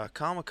that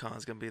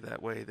Comic-Con's going to be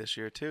that way this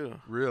year,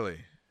 too.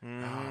 Really?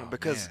 Mhm, Oh,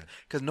 because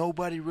man.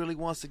 nobody really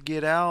wants to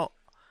get out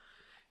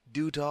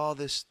due to all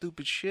this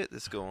stupid shit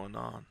that's going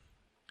on.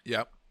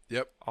 Yep.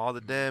 All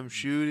the damn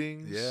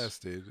shootings. Yes,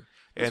 dude.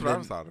 That's And what I then,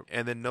 was thought of.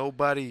 and then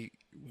nobody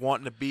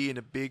wanting to be in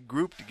a big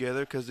group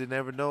together because they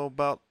never know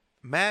about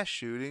mass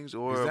shootings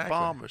or a Exactly.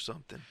 bomb or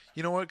something.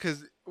 You know what?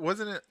 Because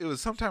wasn't it? It was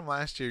sometime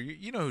last year.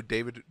 You know who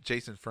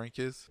Jason Frank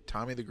is?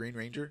 Tommy the Green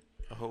Ranger.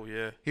 Oh,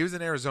 yeah. He was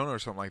in Arizona or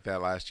something like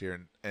that last year,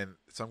 and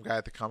some guy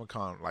at the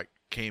Comic-Con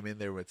came in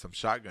there with some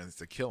shotguns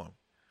to kill him.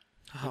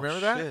 You remember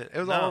that? shit. It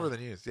was No. all over the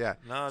news. Yeah.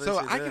 No, I didn't so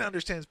see I can that.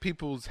 understand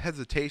people's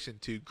hesitation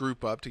to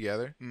group up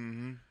together.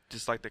 Mm-hmm.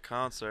 Just like the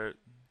concert.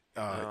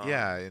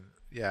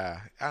 Yeah.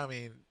 I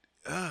mean,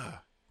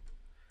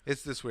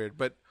 it's this weird,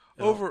 but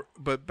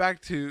But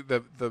back to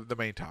the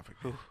main topic.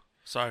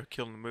 Sorry,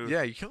 killing the mood.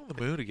 Yeah, you're killing the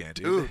mood again,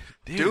 dude.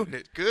 Doing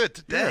it good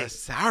today. You're a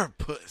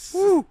sourpuss.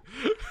 Woo.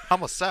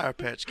 I'm a Sour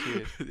Patch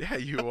Kid. Yeah,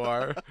 you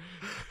are.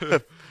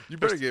 You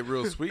better get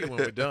real sweet when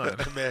we're done.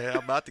 Man,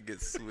 I'm about to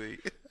get sweet.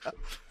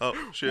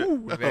 Oh, shit.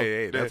 Ooh,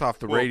 hey, that's off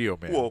the radio,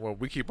 man. Whoa. Well,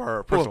 we keep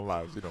our personal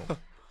lives,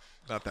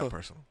 not that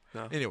personal.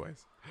 No.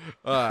 Anyways,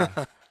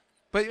 but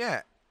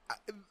yeah,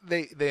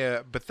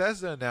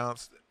 Bethesda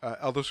announced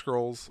Elder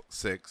Scrolls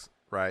 6,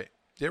 right?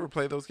 Did you ever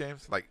play those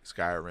games like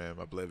Skyrim,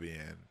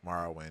 Oblivion,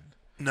 Morrowind?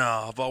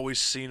 No, I've always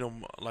seen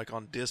them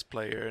on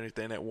display or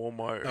anything at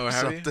Walmart. Oh, or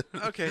have something. you?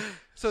 Okay,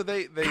 so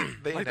they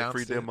Like a announced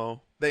free it.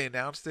 demo. They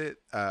announced it,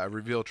 a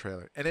reveal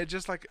trailer, and it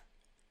just like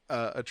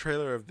a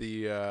trailer of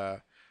the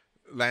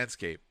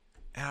landscape,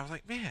 and I was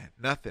like, man,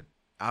 nothing.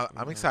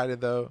 I'm excited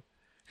though,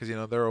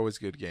 because they're always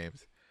good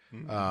games.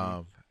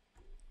 Mm-hmm.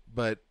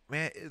 But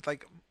man, it's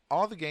like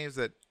all the games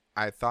that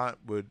I thought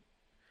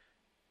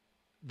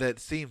that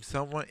seemed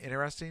somewhat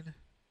interesting,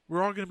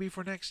 were all going to be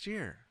for next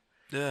year.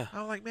 Yeah.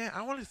 I'm like, man,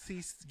 I want to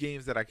see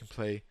games that I can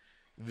play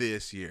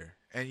this year.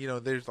 And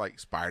there's like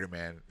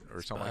Spider-Man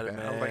or something like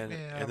that. I was like,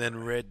 man, and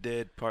then Red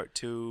Dead Part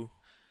 2.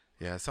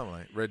 yeah, something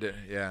like Red Dead.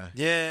 Yeah,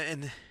 Yeah,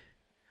 and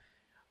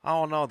I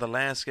don't know. The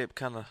landscape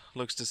kind of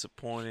looks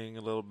disappointing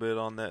a little bit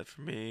on that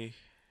for me.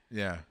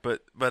 yeah.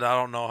 But I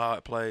don't know how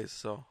it plays,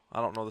 so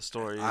I don't know the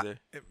story either.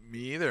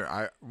 Me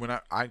either.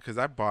 Because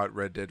I bought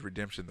Red Dead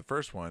Redemption, the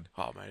first one.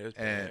 Oh man, it was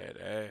And-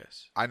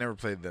 badass. I never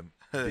played the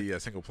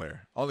single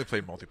player. I only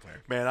played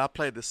multiplayer. Man, I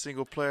played the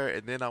single player,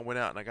 and then I went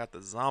out and I got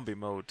the zombie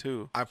mode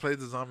too. I played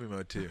the zombie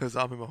mode too. The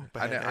zombie mode,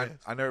 badass.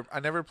 I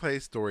never play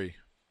story.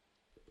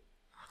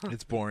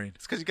 It's boring.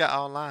 It's because you got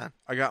online.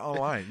 I got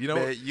online.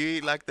 Man, you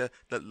ain't like the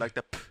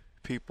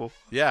people.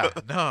 Yeah,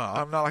 no,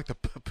 I'm not like the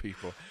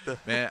people,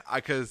 man.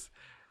 Because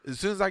as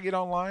soon as I get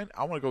online,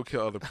 I want to go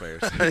kill other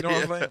players. You know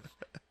what I'm saying?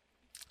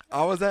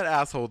 I was that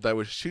asshole that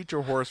would shoot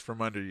your horse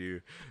from under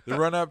you, then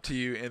run up to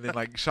you, and then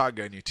like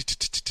shotgun you.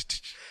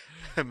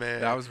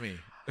 Man, That was me.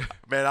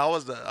 Man, I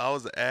was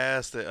the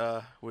ass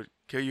that would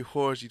kill your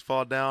horse, you'd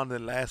fall down,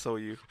 then lasso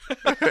you,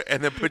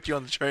 and then put you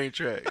on the train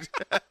tracks.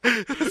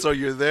 So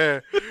you're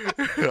there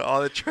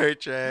on the train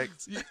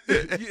tracks,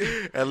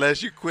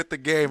 unless you quit the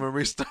game and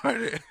restart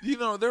it.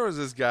 There was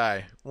this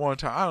guy one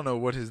time. I don't know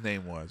what his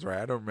name was, right?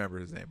 I don't remember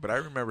his name, but I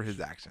remember his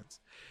actions.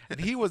 And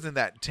he was in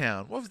that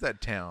town. What was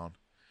that town?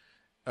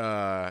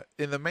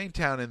 In the main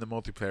town in the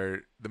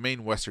multiplayer, the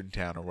main western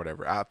town or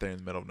whatever, out there in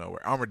the middle of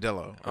nowhere,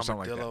 Armadillo or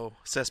something like that.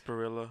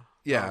 Sarsaparilla.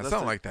 Yeah, Oh, that's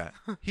something it. like that.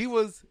 He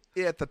was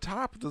at the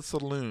top of the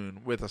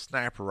saloon with a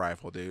sniper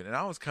rifle, dude. And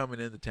I was coming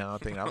into town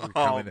thinking I was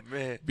Oh, coming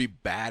man. to be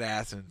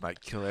badass and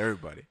like kill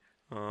everybody.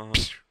 Uh-huh.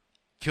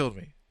 Killed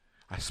me.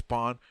 I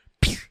spawned.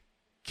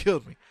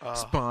 Killed me.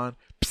 Spawned.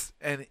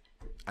 And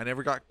I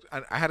never got.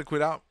 I had to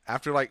quit out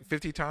after like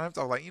 50 times.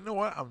 I was like, you know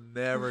what? I'm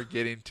never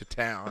getting to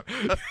town.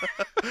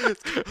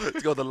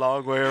 Let's go the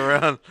long way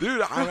around.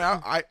 Dude,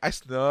 I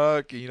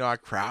snuck, I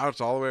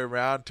crouched all the way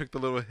around, took the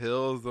little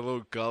hills, the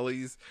little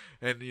gullies,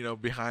 and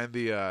behind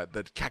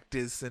the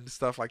cactus and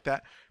stuff like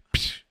that.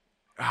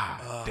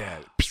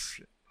 Dead.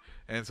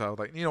 And so I was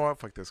like, you know what?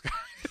 Fuck this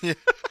guy.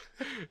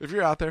 If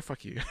you're out there,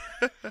 fuck you.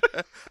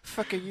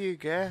 Fuck you,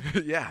 guy.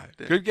 Yeah,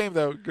 good game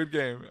though. Good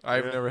game.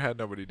 I've never had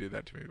nobody do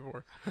that to me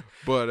before,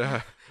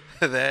 but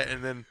that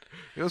and then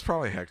it was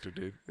probably Hector,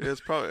 dude. it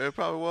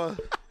probably was.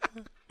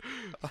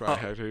 Probably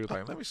Hector. He was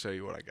like, "Let me show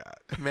you what I got."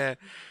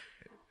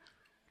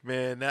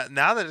 Man.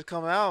 Now that it's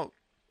come out,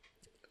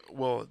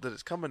 that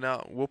it's coming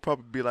out, we'll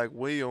probably be like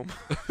William.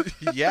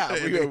 Yeah,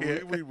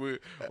 we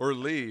or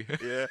Lee.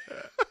 Yeah.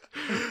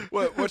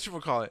 What should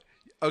we call it?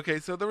 Okay,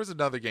 so there was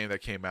another game that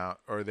came out,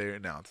 or they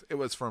announced. It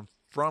was from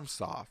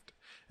FromSoft,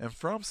 and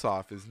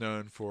FromSoft is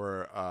known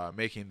for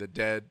making the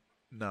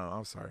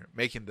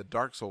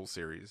Dark Souls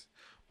series,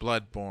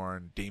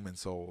 Bloodborne, Demon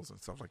Souls,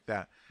 and stuff like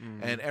that.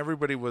 Mm-hmm. And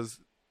everybody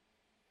was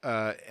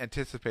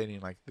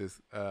anticipating like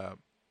this,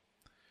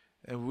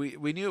 and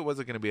we knew it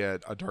wasn't going to be a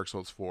Dark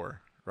Souls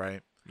 4,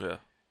 right? Yeah.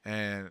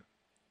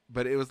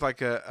 But it was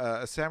like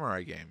a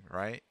samurai game,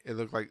 right? It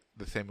looked like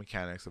the same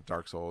mechanics of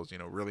Dark Souls,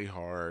 really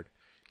hard.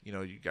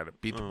 You got to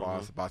beat the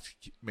boss. The boss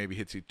maybe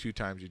hits you 2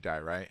 times, you die,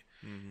 right?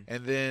 Mm-hmm.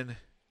 And then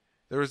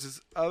there was this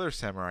other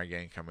samurai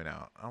game coming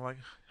out. I'm like,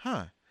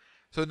 huh.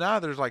 So now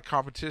there's like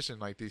competition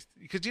like these.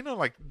 Because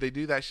like they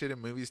do that shit in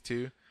movies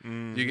too.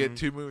 Mm-hmm. You get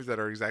 2 movies that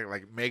are exactly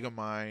like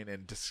Megamind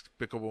and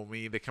Despicable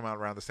Me. They come out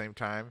around the same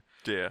time.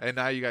 Yeah. And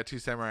now you got 2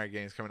 samurai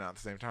games coming out at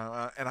the same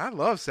time. And I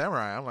love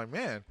samurai. I'm like,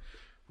 man,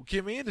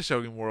 get me into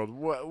Shogun World.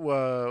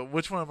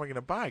 Which one am I going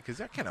to buy?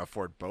 Because I can't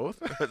afford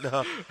both.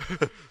 No.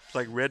 It's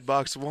like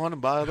Redbox one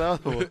and buy the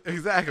other one.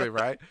 Exactly,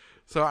 right?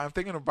 So I'm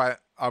thinking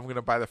I'm going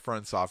to buy the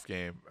FromSoft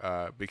game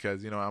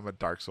because, I'm a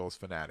Dark Souls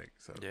fanatic.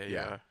 So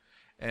yeah.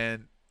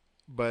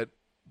 But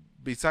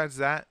besides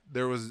that,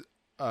 there was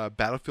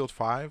Battlefield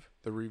 5,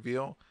 the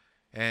reveal.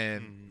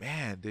 And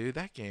man, dude,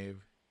 that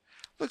game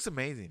looks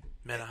amazing.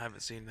 Man, I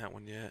haven't seen that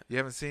one yet. You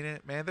haven't seen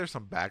it? Man, there's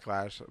some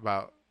backlash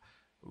about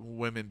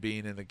women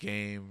being in the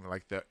game,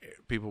 like the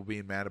people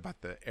being mad about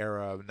the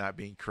era of not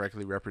being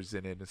correctly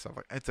represented and stuff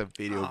like that. It's a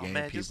video game,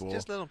 man, people.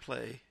 Just let them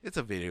play. It's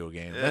a video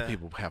game. Yeah. Let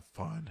people have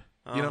fun.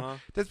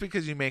 That's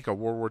because you make a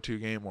World War II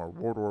game or a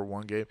World War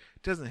I game.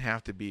 It doesn't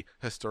have to be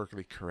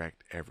historically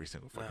correct every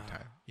single fucking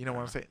time. You know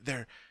what I'm saying?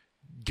 They're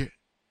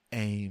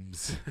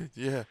games.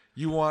 Yeah.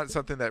 You want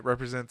something that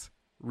represents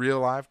real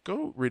life?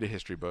 Go read a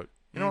history book.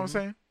 You know what I'm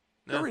saying?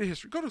 Go read a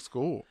history. Go to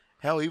school.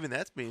 Hell, even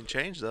that's being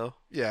changed though.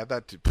 Yeah,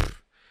 that too.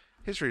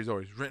 History is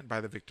always written by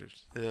the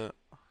victors. Yeah.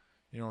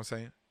 You know what I'm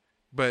saying?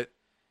 But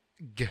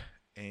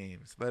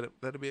games. Let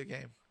it be a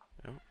game.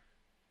 Yep.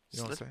 You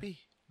know what I'm saying? Be.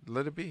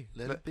 Let it be.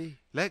 Let it be.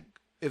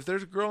 If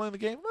there's a girl in the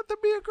game, let there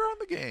be a girl in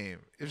the game.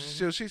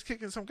 If she's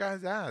kicking some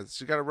guy's ass,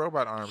 she got a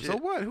robot arm. Shit. So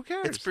what? Who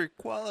cares? It's for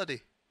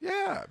equality.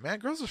 Yeah, man,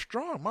 girls are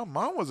strong. My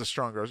mom was a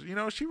strong girl.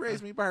 She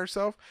raised me by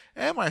herself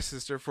and my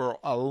sister for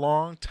a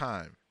long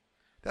time.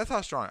 That's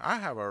how strong. I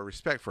have a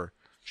respect for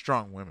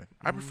strong women.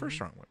 I prefer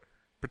strong women.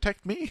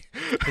 Protect me.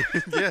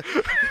 Yeah.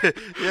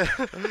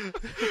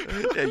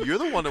 Yeah, you're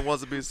the one that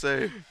wants to be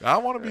safe. I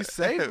want to be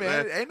safe,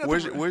 man. Ain't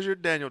nothing Where's your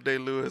Daniel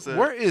Day-Lewis at?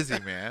 Where is he,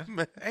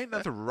 man? Ain't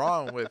nothing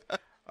wrong with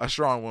a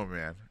strong woman,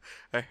 man.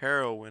 A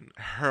heroin.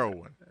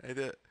 Ain't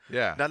it?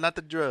 Yeah. Not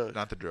the drug.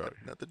 Not the drug.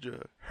 Not the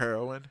drug.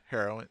 Heroin.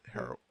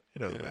 It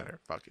doesn't matter.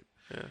 Fuck it.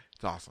 Yeah.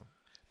 It's awesome.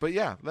 But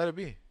yeah, let it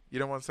be. You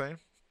know what I'm saying?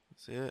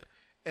 That's it.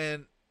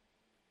 And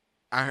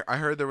I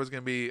heard there was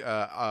going to be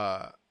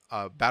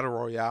a battle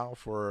royale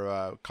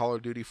for Call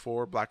of Duty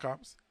 4 Black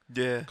Ops.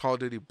 Yeah. Call of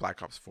Duty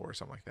Black Ops 4 or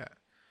something like that.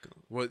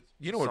 What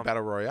what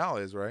battle royale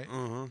is, right?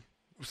 Mm-hmm.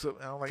 So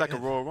I'm It's like a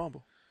Royal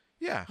Rumble.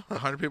 Yeah,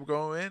 100 people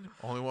go in,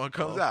 only one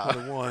comes out.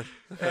 Only one.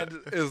 And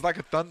it's like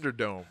a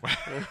Thunderdome.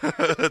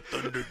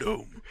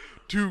 Thunderdome.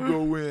 2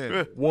 go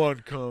in, 1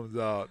 comes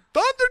out.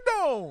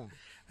 Thunderdome.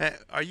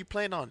 Are you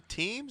playing on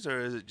teams or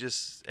is it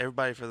just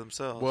everybody for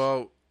themselves?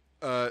 Well,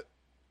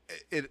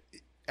 it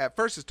at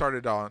first it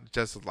started on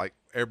just like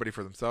everybody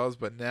for themselves,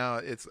 but now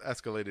it's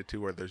escalated to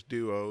where there's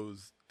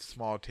duos,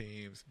 small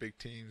teams, big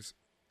teams.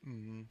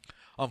 Mm-hmm.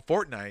 On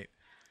Fortnite,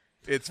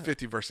 it's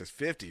 50 versus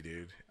 50,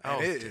 dude.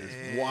 And it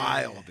is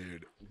wild,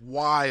 dude.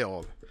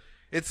 Wild.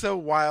 It's so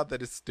wild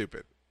that it's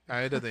stupid.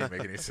 It doesn't even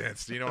make any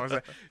sense. You know what I'm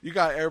saying? You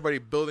got everybody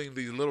building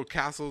these little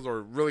castles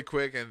or really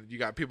quick, and you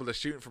got people that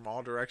shooting from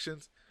all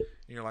directions. And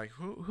you're like,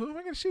 who am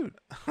I going to shoot?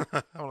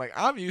 I'm like,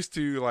 I'm used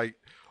to like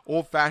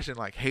old-fashioned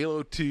like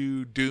Halo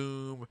 2,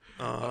 Doom,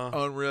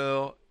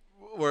 Unreal,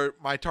 where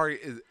my target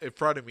is in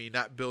front of me,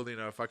 not building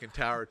a fucking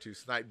tower to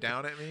snipe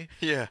down at me.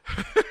 Yeah.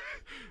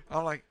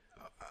 I'm like,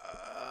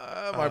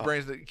 my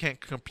brain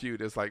can't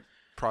compute. It's like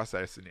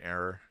processing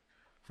error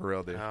for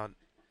real, dude.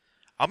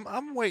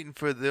 I'm waiting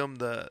for them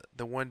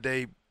to one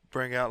day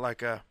bring out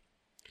like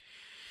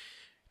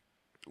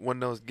one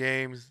of those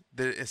games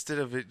that instead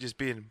of it just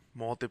being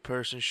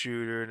multi-person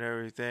shooter and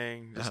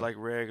everything, just like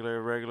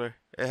regular,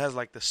 it has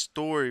like the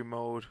story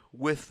mode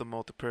with the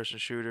multi-person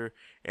shooter,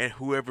 and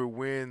whoever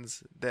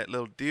wins that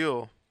little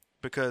deal,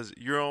 because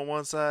you're on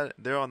one side,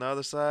 they're on the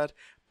other side,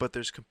 but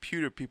there's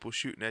computer people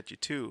shooting at you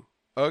too.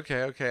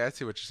 Okay, I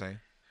see what you're saying.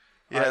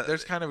 Yeah,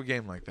 there's kind of a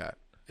game like that.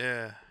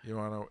 Yeah. You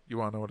wanna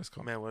know what it's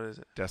called? Man, what is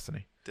it?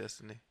 Destiny. It's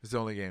the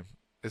only game.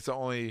 It's the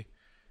only.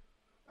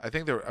 I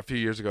think a few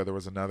years ago there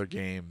was another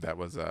game that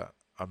was a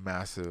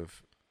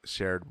massive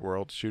shared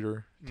world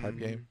shooter type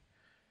game,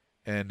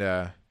 and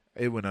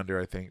it went under,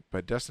 I think.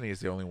 But Destiny is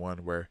the only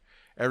one where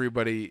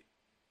everybody.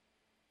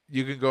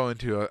 You can go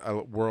into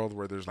a world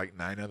where there's like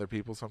 9 other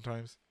people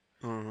sometimes,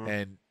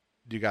 and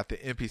you got the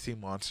NPC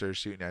monsters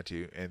shooting at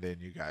you, and then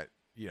you got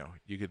you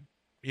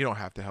don't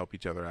have to help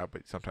each other out,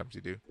 but sometimes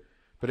you do.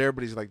 But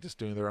everybody's like just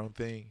doing their own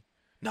thing.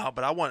 No,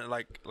 but I want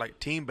like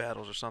team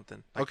battles or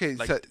something. Like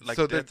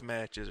so death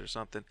matches or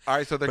something. All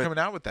right, so they're coming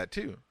out with that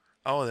too.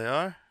 Oh, they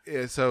are?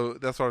 Yeah, so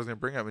that's what I was going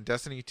to bring up. In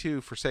Destiny 2,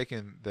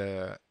 Forsaken,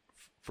 the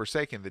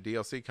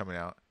DLC coming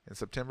out in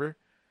September,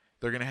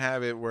 they're going to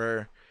have it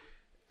where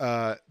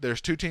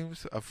there's 2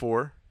 teams of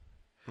 4,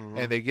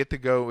 and they get to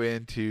go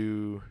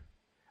into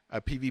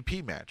a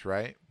PvP match,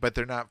 right? But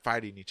they're not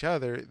fighting each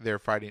other. They're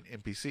fighting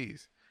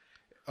NPCs.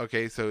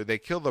 Okay, so they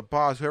kill the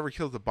boss. Whoever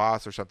kills the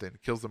boss or something,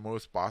 kills the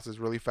most bosses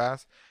really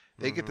fast,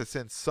 they get to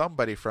send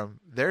somebody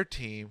from their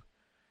team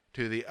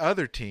to the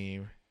other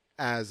team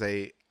as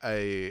a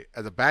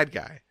bad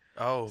guy.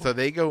 Oh. So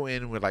they go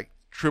in with like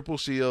triple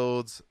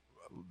shields,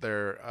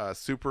 their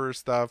super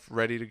stuff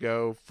ready to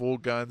go, full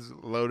guns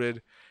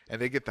loaded,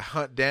 and they get to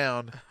hunt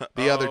down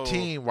the other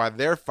team while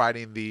they're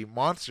fighting the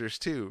monsters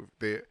too.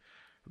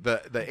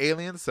 The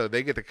aliens, so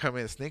they get to come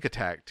in and sneak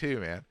attack too,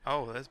 man.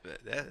 Oh, that's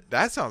bad.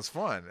 That sounds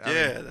fun. I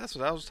mean, that's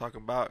what I was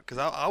talking about. Because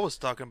I was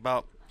talking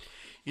about,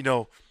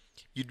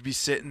 you'd be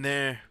sitting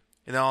there,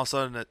 and then all of a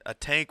sudden a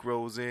tank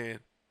rolls in.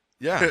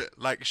 Yeah.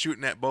 Like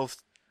shooting at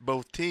both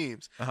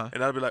teams. Uh-huh.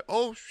 And I'd be like,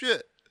 oh,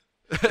 shit.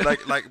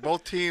 like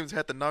both teams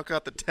had to knock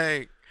out the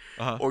tank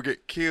or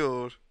get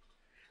killed.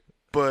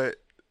 But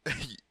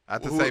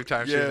at the same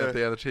time shooting at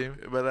the other team?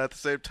 But at the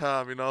same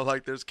time,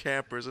 like there's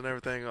campers and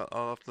everything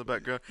off in the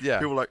background. Yeah.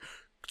 People are like,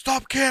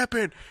 stop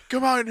camping.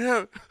 Come on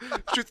here.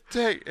 Shoot the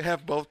tank.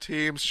 Have both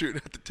teams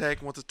shooting at the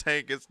tank. Once the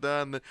tank gets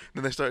done, then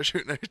they start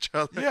shooting at each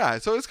other. Yeah,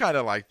 so it's kind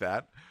of like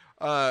that.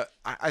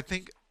 I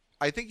think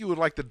you would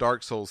like the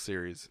Dark Souls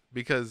series,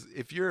 because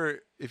if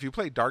you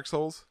play Dark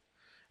Souls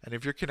and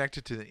if you're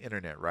connected to the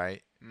internet,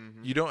 right,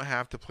 you don't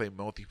have to play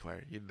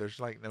multiplayer. There's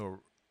like no,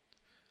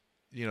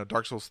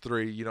 Dark Souls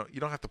 3, you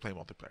don't have to play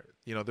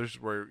multiplayer. There's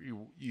where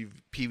you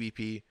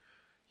PvP,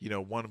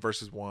 1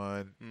 versus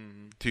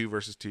 1, 2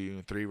 versus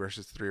 2, 3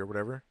 versus 3 or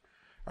whatever.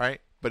 All right,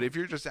 but if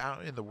you're just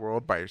out in the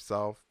world by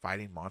yourself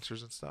fighting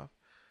monsters and stuff,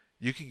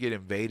 you can get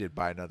invaded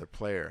by another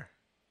player,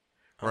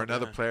 or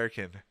another player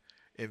can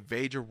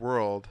invade your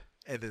world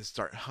and then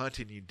start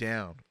hunting you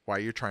down while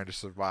you're trying to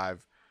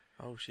survive.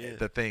 Oh shit!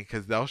 The thing,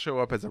 because they'll show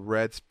up as a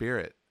red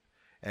spirit,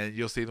 and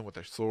you'll see them with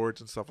their swords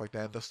and stuff like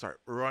that. And they'll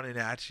start running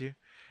at you,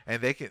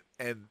 and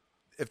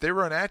if they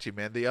run at you,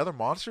 man, the other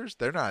monsters,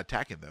 they're not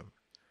attacking them.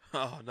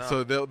 Oh no!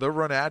 So they'll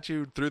run at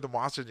you through the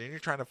monsters, and you're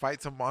trying to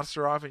fight some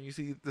monster off, and you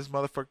see this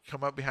motherfucker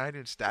come up behind you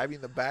and stab you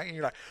in the back, and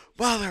you're like,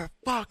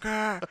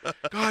 motherfucker,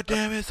 god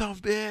damn it, some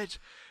bitch,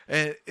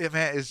 and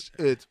man, it's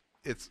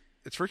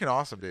freaking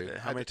awesome, dude.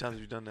 How many times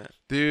have you done that,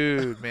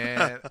 dude?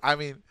 Man, I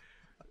mean,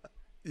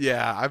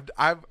 yeah,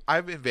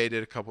 I've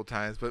invaded a couple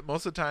times, but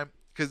most of the time,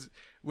 because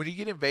when you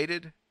get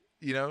invaded,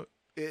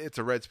 it's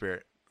a red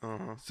spirit.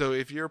 So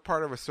if you're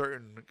part of a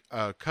certain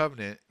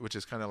covenant, which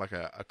is kind of like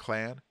a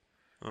clan.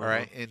 All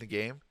right, in the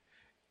game,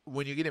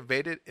 when you get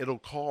invaded, it'll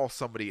call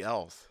somebody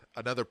else,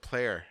 another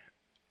player.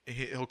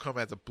 He'll come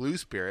as a blue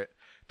spirit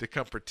to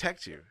come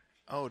protect you.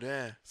 Oh,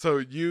 damn!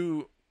 So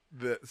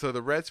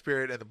the red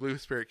spirit and the blue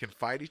spirit can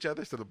fight each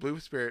other. So the blue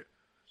spirit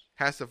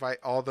has to fight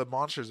all the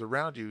monsters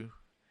around you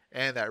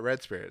and that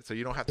red spirit. So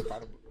you don't have to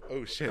fight them.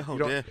 Oh shit! Oh,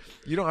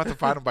 you don't have to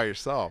fight them by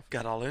yourself.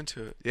 Got all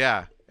into it.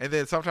 Yeah, and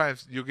then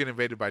sometimes you'll get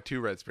invaded by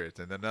 2 red spirits,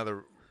 and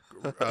another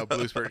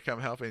blue spirit come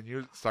help, and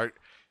you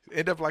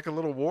end up like a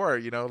little war,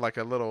 like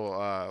a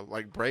little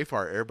like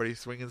Braveheart. Everybody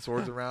swinging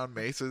swords around,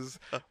 maces,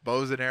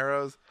 bows and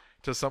arrows,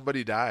 till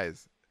somebody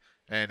dies,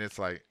 and it's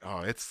like, oh,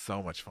 it's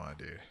so much fun,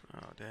 dude.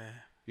 Oh damn!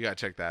 You gotta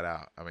check that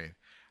out. I mean,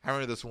 I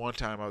remember this one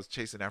time I was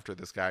chasing after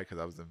this guy because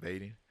I was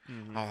invading.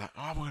 I was like,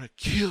 oh, I'm gonna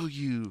kill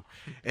you,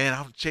 and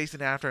I'm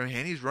chasing after him,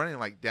 and he's running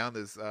like down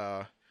this.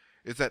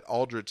 It's at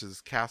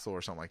Aldrich's castle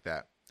or something like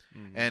that.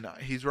 And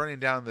he's running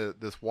down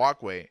this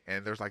walkway,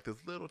 and there's like this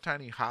little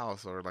tiny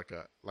house or like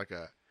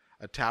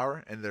a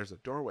tower, and there's a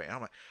doorway. And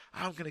I'm like,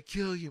 I'm gonna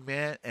kill you,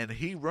 man. And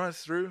he runs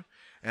through,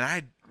 and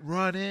I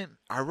run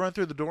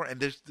through the door, and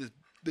there's this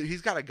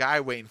he's got a guy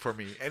waiting for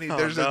me, and Oh,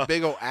 there's no. this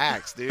big old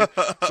axe, dude.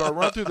 So I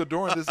run through the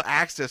door, and this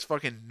axe just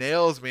fucking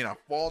nails me, and I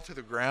fall to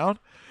the ground.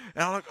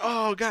 And I'm like,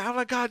 oh god, I'm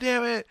like, god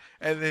damn it!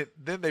 And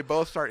then they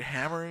both start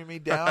hammering me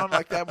down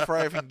like that before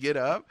I even get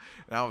up,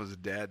 and I was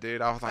dead,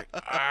 dude. I was like,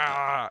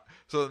 ah.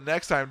 So the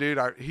next time, dude,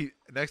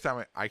 next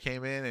time I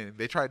came in and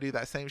they tried to do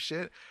that same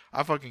shit,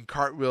 I fucking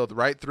cartwheeled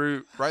right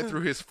through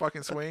his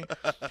fucking swing,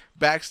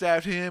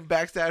 backstabbed him,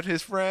 backstabbed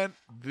his friend.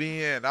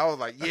 The end. I was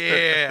like,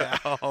 yeah,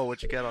 Oh,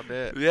 what you got on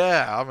that?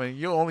 yeah. I mean,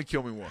 you only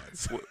kill me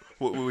once.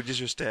 With just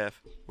your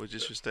staff. With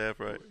just your staff,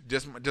 right?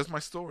 Just my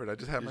sword. I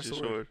just have my Just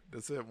your sword. sword.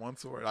 That's it. One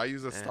sword. I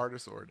use a starter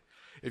sword.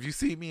 If you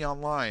see me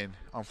online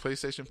on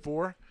PlayStation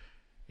 4,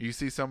 you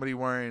see somebody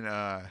wearing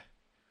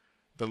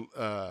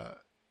the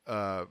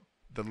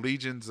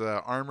Legion's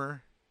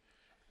armor.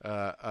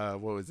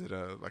 What was it?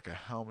 Like a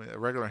helmet, a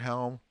regular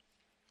helm,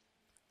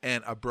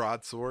 and a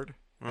broadsword,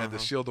 and the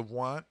Shield of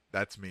Want.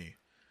 That's me.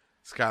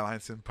 Skyline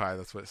Senpai.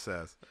 That's what it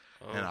says.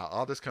 And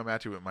I'll just come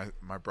at you with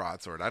my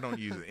broadsword. I don't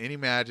use any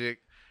magic.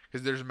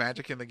 Because there's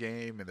magic in the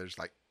game, and there's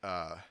like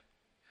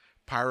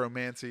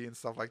pyromancy and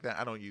stuff like that.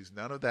 I don't use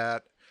none of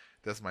that.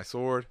 That's my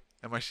sword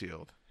and my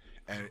shield.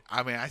 And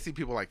I mean, I see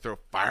people like throw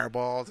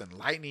fireballs and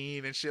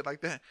lightning and shit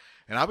like that,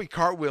 and I'll be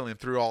cartwheeling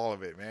through all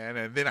of it, man.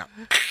 And then I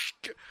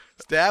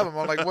stab them.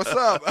 I'm like, "What's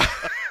up?"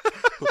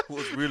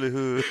 What's really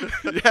hood?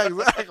 Yeah,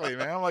 exactly,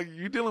 man. I'm like,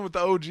 "You dealing with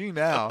the OG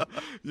now?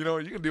 You know,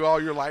 you can do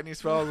all your lightning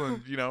spells,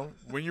 and you know,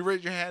 when you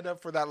raise your hand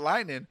up for that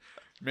lightning,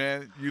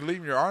 man, you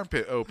leave your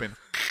armpit open."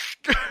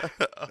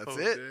 That's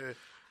it. Man.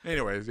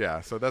 Anyways, yeah,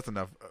 so that's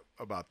enough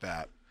about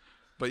that.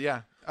 But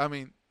yeah, I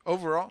mean,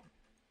 overall,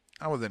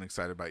 I wasn't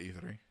excited about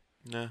E3.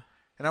 Yeah.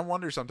 And I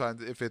wonder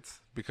sometimes if it's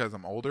because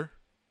I'm older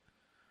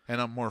and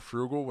I'm more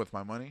frugal with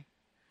my money.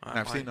 And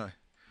I've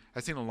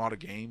seen a lot of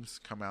games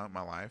come out in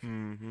my life.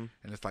 Mm-hmm.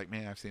 And it's like,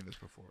 man, I've seen this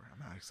before.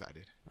 I'm not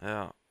excited.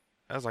 Yeah.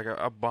 That's like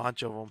a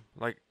bunch of them.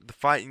 Like the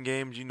fighting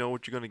games, you know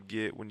what you're going to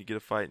get when you get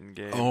a fighting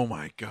game. Oh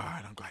my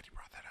God, I'm glad you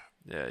brought that up.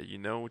 Yeah, you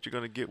know what you're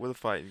going to get with a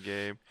fighting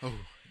game. Oh,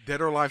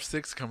 Dead or Alive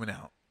 6 coming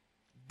out.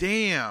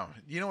 Damn.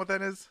 You know what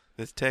that is?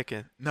 It's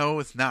Tekken. No,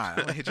 it's not. I'm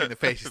going to hit you in the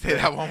face. You say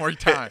that one more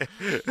time.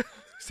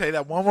 Say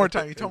that one more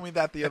time. You told me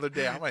that the other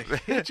day. I'm going to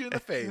hit you in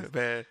the face.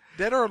 Man.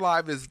 Dead or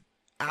Alive is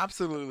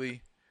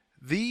absolutely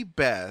the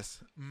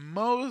best,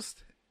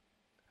 most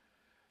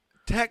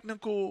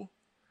technical,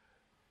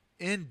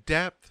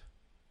 in-depth,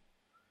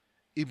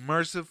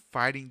 immersive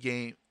fighting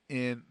game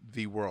in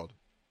the world.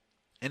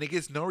 And it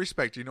gets no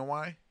respect. You know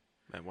why?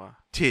 Man, why?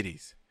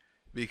 Titties.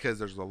 Because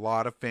there's a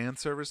lot of fan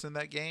service in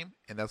that game,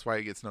 and that's why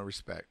it gets no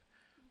respect.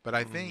 But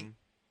I think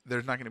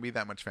there's not going to be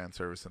that much fan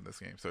service in this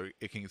game, so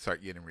it can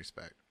start getting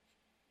respect.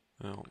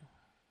 Oh.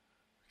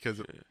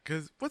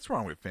 Because what's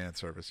wrong with fan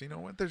service? You know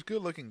what? There's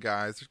good-looking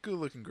guys. There's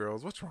good-looking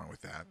girls. What's wrong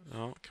with that?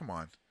 Oh. Come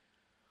on.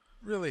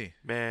 Really?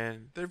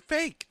 Man. They're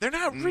fake. They're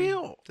not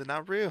real. They're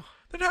not real.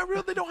 They're not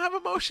real. They don't have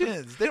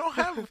emotions. They don't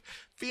have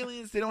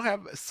feelings. They don't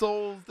have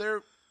souls.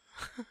 They're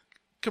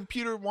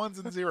computer ones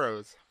and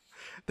zeros.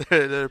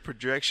 They're a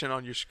projection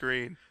on your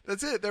screen.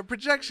 That's it. They're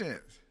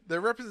projections.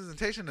 They're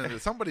representation of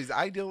somebody's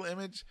ideal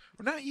image,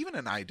 or not even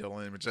an ideal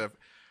image of,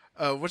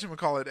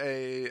 whatchamacallit,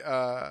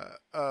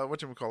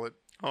 whatchamacallit.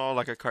 Oh,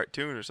 like a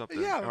cartoon or something.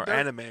 Yeah. Or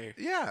anime.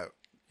 Yeah.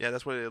 Yeah,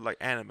 that's what it like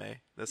anime.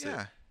 That's it.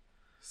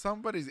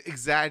 Somebody's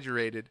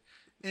exaggerated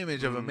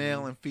image of a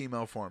male and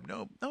female form.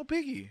 No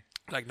biggie.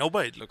 Like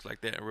nobody looks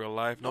like that in real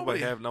life. Nobody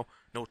have no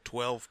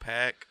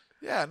 12-pack.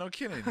 Yeah, no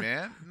kidding,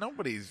 man.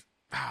 Nobody's.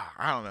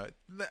 I don't know.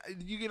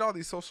 You get all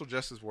these social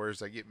justice warriors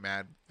that get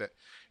mad that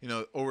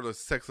over the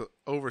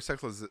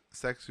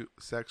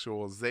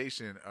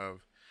sexualization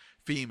of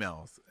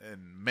females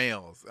and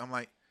males. I'm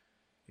like,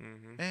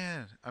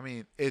 man. I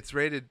mean, it's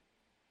rated,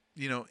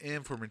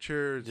 M for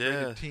mature. It's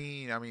rated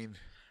teen. I mean,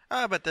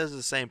 I bet there's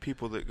the same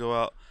people that go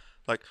out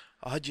like,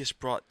 I just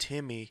brought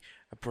Timmy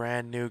a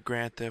brand new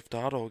Grand Theft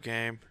Auto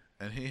game,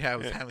 and he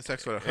was having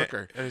sex with a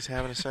hooker. And he's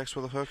having sex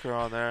with a hooker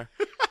on there.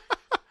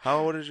 How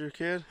old is your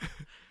kid?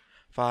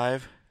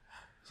 5.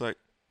 It's like,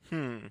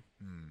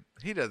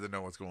 He doesn't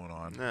know what's going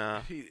on.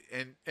 Nah.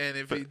 And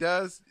if he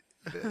does,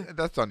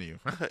 that's on you.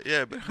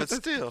 Yeah, but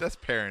still. That's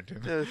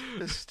parenting.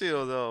 It's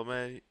still, though,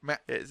 man.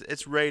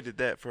 It's rated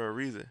that for a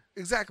reason.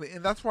 Exactly.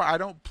 And that's why I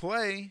don't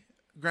play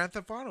Grand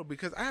Theft Auto,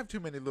 because I have too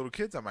many little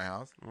kids at my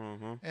house.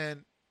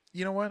 And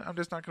you know what? I'm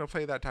just not going to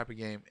play that type of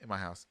game in my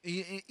house.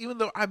 Even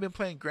though I've been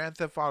playing Grand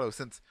Theft Auto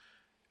since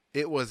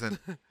it was an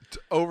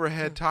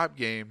overhead top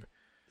game.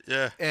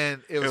 Yeah.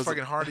 And it was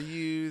fucking hard to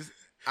use.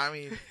 I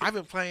mean, I've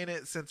been playing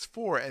it since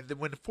 4. And then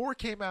when 4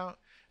 came out,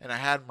 and I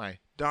had my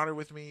daughter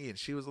with me, and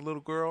she was a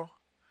little girl,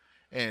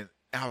 and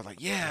I was like,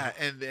 yeah.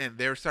 And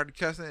they started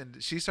cussing,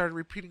 and she started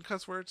repeating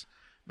cuss words.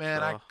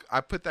 Man,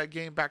 I put that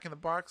game back in the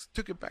box,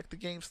 took it back to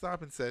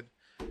GameStop, and said,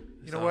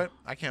 you know what?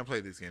 I can't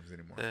play these games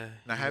anymore. And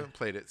I haven't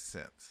played it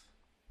since.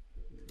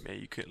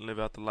 Man, you couldn't live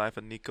out the life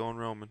of Nico and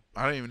Roman.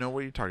 I don't even know what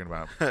you're talking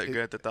about.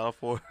 Grand Theft Auto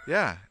 4.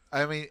 Yeah.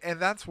 I mean, and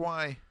that's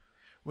why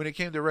when it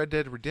came to Red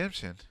Dead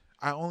Redemption,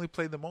 I only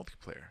played the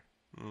multiplayer.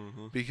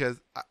 Because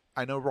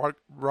I know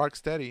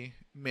Rocksteady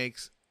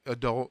makes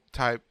adult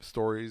type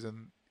stories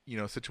and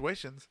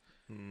situations,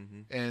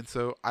 and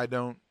so I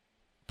don't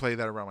play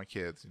that around my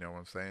kids. You know what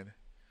I'm saying?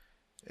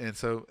 And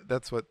so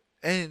that's what.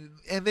 And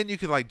then you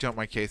could like jump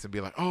my case and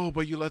be like, oh,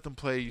 but you let them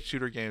play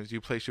shooter games.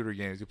 You play shooter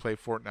games. You play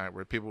Fortnite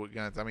where people with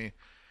guns. I mean,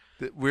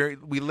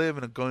 we live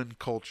in a gun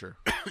culture.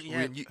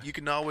 Yeah, and you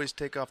can always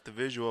take off the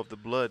visual of the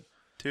blood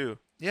too.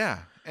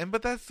 Yeah,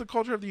 but that's the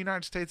culture of the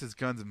United States is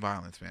guns and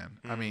violence, man.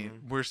 I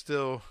mean, we're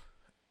still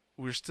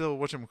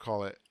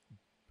whatchamacallit,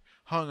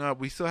 hung up.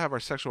 We still have our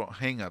sexual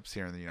hang-ups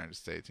here in the United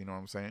States. You know what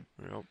I'm saying?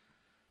 Yep.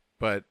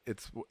 But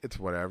it's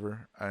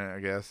whatever, I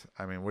guess.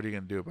 I mean, what are you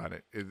gonna do about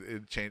it?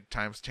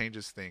 Times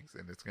changes things,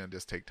 and it's gonna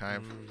just take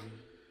time.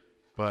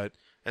 But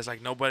it's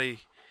like nobody.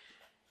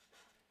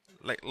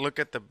 Like, look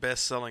at the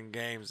best-selling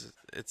games.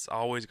 It's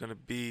always gonna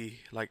be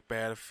like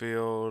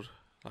Battlefield,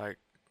 like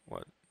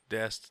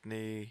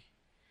Destiny,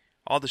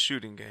 all the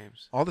shooting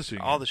games.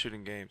 The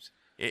shooting games.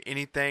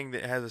 Anything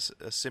that has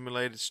a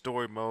simulated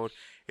story mode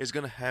is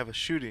gonna have a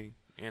shooting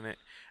in it,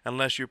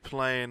 unless you're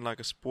playing like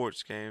a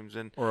sports games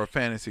or a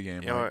fantasy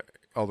game, like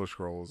Elder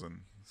Scrolls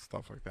and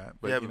stuff like that.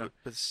 But yeah,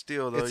 but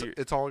still, though,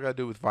 it's all got to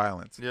do with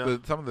violence. Yeah.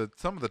 But some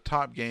of the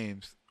top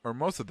games, or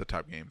most of the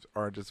top games,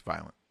 are just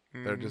violent.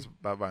 They're just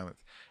about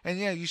violence. And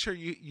yeah,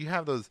 you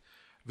have those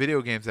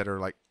video games that are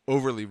like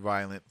overly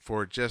violent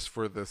for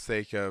the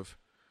sake of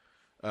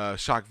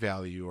shock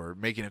value or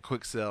making a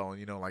quick sell.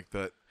 Like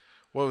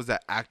what was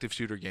that active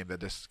shooter game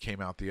that just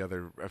came out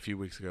a few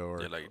weeks ago?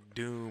 Or like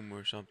Doom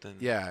or something.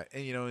 Yeah,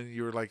 and and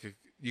you were like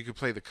you could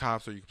play the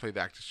cops or you could play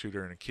the active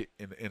shooter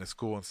in a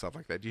school and stuff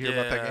like that. Do you hear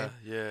about that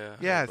game? Yeah.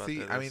 Yeah.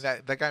 See, I mean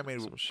that guy made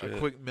a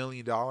quick $1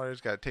 million,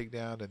 got taken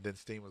down, and then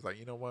Steam was like,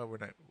 you know what, we're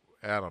not.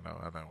 I don't know.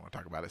 I don't want to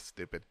talk about it. It's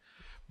stupid.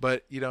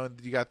 But you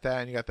got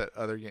that, and you got that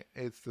other game.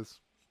 It's just.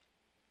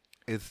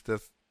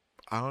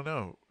 I don't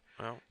know.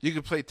 Well, you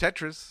could play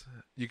Tetris.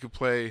 You could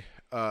play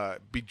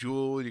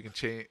Bejeweled. You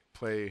can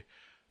play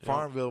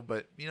Farmville.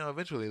 But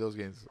eventually those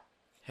games.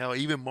 Hell,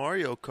 even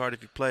Mario Kart.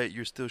 If you play it,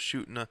 you're still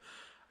shooting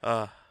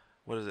a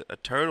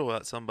turtle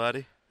at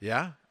somebody.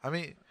 Yeah, I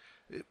mean,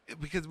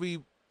 because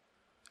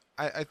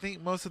I think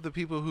most of the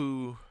people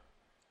who.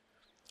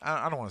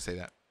 I don't want to say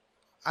that.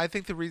 I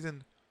think the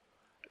reason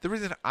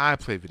I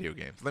play video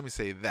games, let me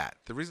say that.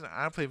 The reason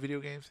I play video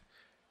games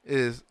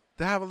is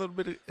to have a little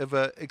bit of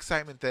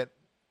excitement that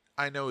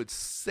I know it's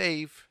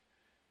safe.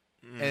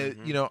 And,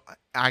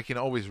 I can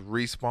always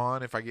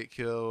respawn if I get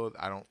killed.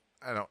 I'm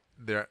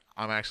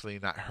actually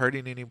not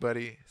hurting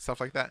anybody, stuff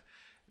like that.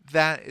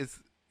 That is,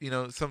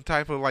 some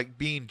type of like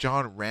being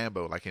John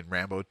Rambo, like in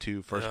Rambo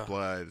 2, First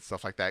Blood,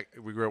 stuff like that.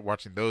 We grew up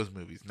watching those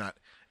movies, not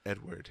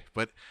Edward.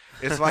 But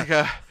it's like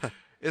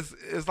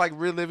it's like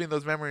reliving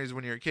those memories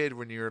when you're a kid,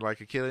 when you're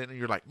like a kid and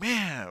you're like,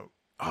 man,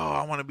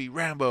 I want to be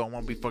Rambo. I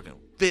want to be fucking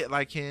fit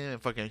like him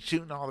and fucking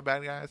shooting all the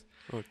bad guys.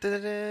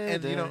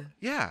 And,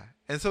 yeah.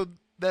 And so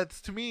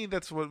that's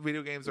what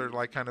video games are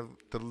like, kind of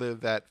to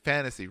live that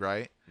fantasy,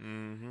 right?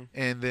 Mm-hmm.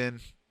 And then,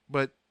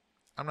 but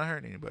I'm not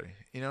hurting anybody,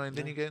 and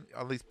then you get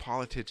all these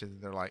politicians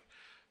and they're like,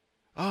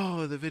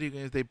 oh, the video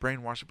games, they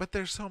brainwash it. But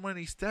there's so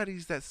many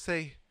studies that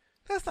say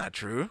that's not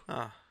true.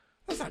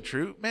 That's not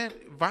true, man.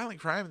 Violent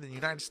crime in the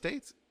United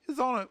States is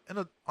on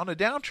a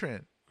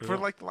downtrend for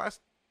like the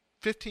last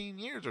 15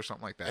 years or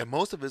something like that. And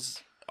most of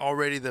it's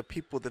already the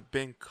people that've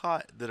been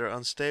caught that are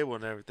unstable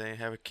and everything,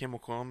 have a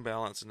chemical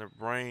imbalance in their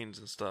brains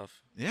and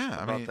stuff. Yeah,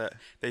 I mean, that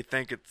they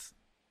think it's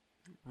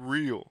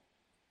real.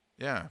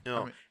 Yeah,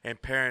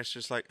 and parents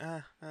just like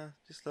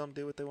just let them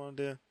do what they want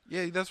to do.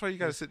 Yeah, that's why you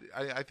got to sit.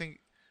 I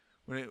think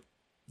when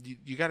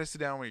you got to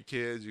sit down with your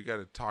kids, you got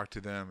to talk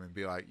to them and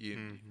be like,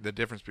 the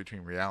difference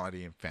between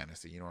reality and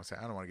fantasy. You know what I'm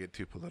saying? I don't want to get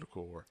too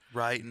political or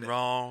right and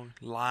wrong,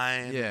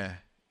 lying. Yeah.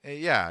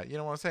 Yeah, you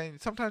know what I'm saying?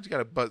 Sometimes you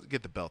got to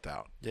get the belt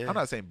out. Yeah. I'm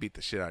not saying beat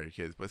the shit out of your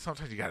kids, but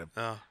sometimes you got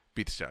to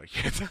beat the shit out of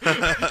your kids.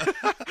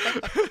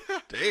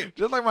 Damn.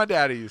 Just like my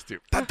daddy used to.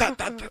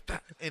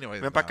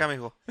 Anyways. Ven pa' acá,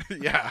 mijo.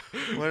 Yeah.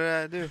 What did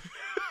I do?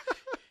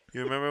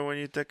 You remember when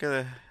you took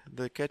the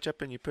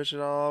ketchup and you pushed it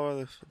all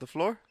over the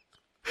floor?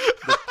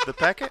 The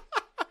packet?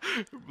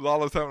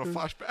 Lala's having a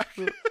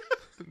flashback.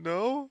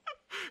 No.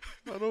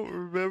 I don't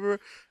remember.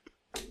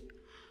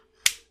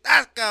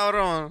 That's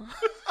cabrón.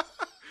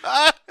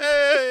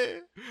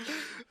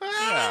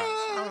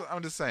 Yeah,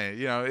 I'm just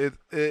saying,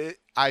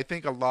 I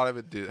think a lot of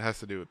it has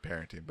to do with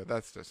parenting, but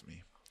that's just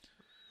me.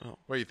 Oh.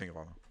 What do you think,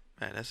 Lala?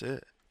 Man, that's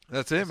it.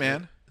 That's it,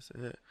 man. That's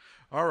it.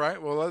 All right,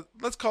 well,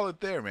 let's call it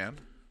there, man.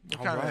 We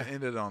kind of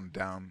ended on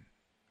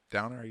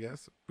downer, I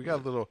guess. We got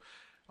a little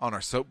on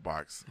our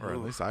soapbox, or at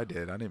least I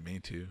did. I didn't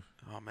mean to.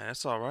 Oh, man,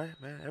 that's all right,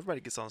 man.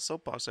 Everybody gets on a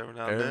soapbox every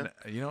now and then.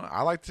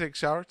 I like to take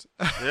showers.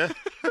 Yeah.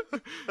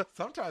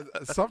 Sometimes.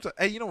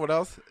 Hey, you know what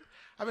else?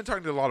 I've been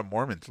talking to a lot of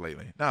Mormons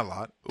lately. Not a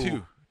lot.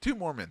 Two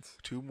Mormons.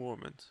 Two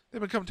Mormons.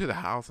 They've been coming to the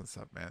house and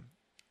stuff, man.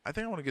 I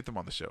think I want to get them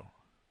on the show.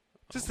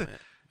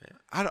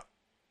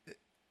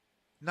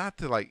 Not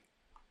to like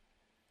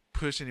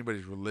push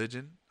anybody's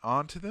religion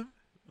onto them.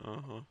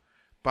 Uh-huh.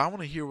 But I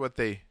want to hear what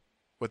they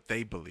what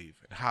they believe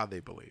and how they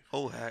believe.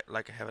 Oh,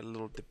 like have a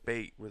little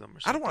debate with them or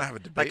I something. don't want to have a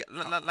debate.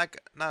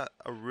 Not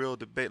a real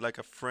debate, like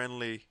a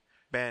friendly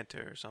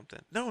banter or something.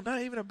 No,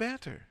 not even a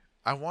banter.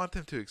 I want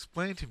them to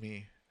explain to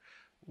me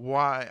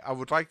why. I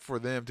would like for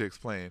them to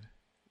explain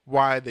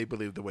why they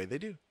believe the way they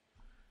do.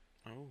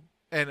 Oh.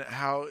 And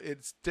how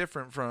it's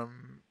different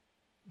from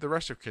the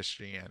rest of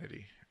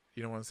Christianity.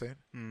 You know what I'm saying?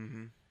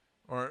 Mm-hmm.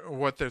 Or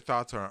what their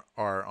thoughts are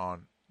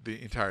on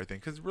the entire thing.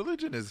 Because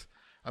religion is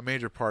a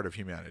major part of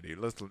humanity.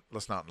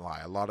 Let's not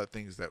lie. A lot of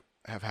things that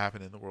have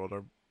happened in the world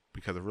are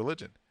because of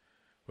religion.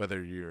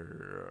 Whether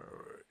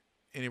you're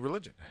any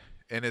religion.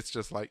 And it's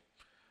just like,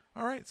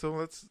 all right, so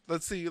let's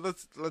see,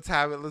 let's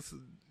have it. Let's,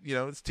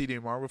 it's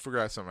TDMR. We'll figure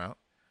out something out.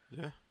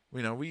 Yeah.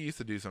 We used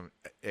to do some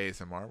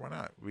ASMR. Why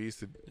not? We used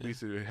to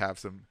have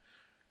some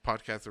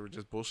podcasts that were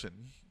just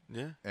bullshitting.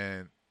 Yeah.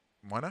 And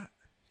why not?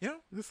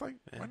 It's like,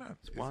 why not?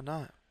 Why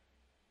not?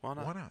 Why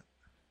not? Why not?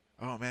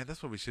 Oh man,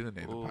 that's what we should have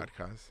named the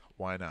podcast.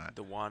 Why not?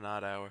 The Why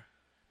Not Hour.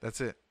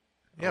 That's it.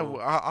 Yeah, well,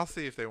 I'll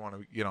see if they want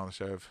to get on the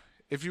show.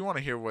 If you want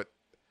to hear what,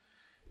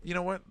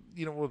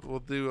 we'll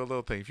do a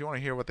little thing. If you want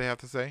to hear what they have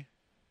to say,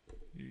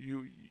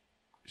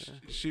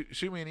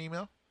 shoot me an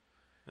email.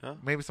 Yeah.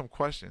 Maybe some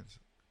questions,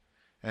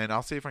 and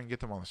I'll see if I can get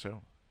them on the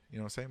show. You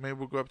know what I'm saying? Maybe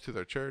we'll go up to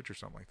their church or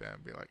something like that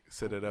and be like,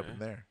 set it up in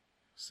there.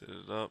 Set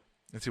it up.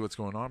 And see what's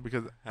going on,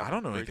 because I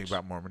don't know anything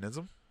about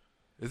Mormonism.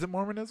 Is it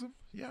Mormonism?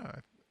 Yeah.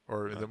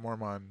 Or is it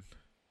Mormon?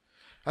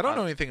 I don't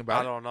know anything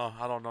about it.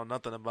 I don't know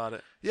nothing about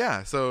it.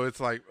 Yeah, so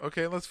it's like,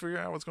 okay, let's figure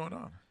out what's going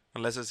on.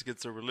 Unless it's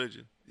against a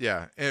religion.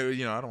 Yeah. I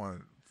don't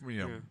want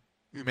to,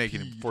 make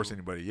it force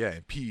anybody. Yeah,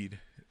 impede.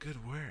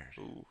 Good word.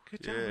 Ooh,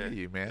 good job with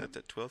you, man. That's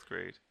at 12th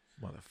grade.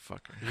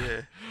 Motherfucker.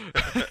 Yeah.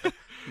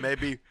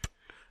 Maybe,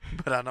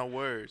 but I know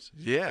words.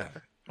 Yeah.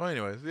 Well,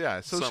 anyways, yeah.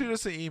 So shoot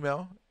us an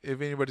email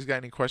if anybody's got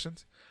any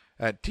questions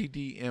at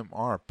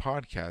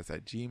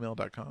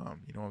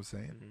tdmrpodcast@gmail.com. You know what I'm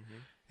saying? Mm-hmm.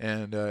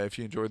 And if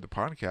you enjoyed the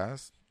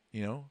podcast,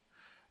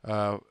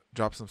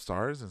 drop some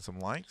stars and some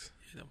likes.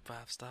 Yeah, them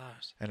 5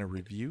 stars. And a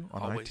review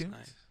on Always iTunes.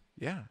 Nice.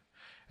 Yeah.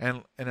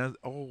 And as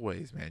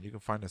always, man, you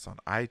can find us on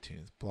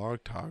iTunes,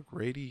 Blog Talk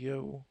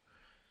Radio,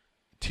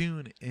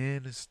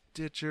 TuneIn,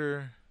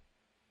 Stitcher,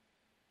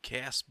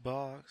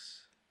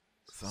 Castbox,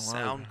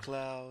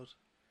 SoundCloud.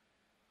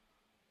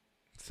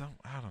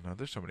 I don't know.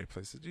 There's so many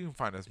places. You can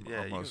find us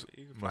on most of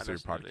your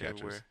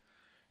podcatchers.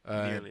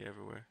 Nearly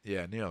everywhere.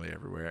 Yeah, nearly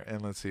everywhere.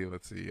 And let's see. You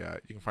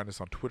can find us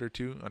on Twitter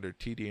too under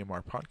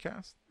TDMR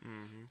Podcast.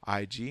 Mm-hmm.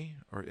 IG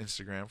or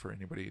Instagram for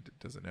anybody that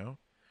doesn't know.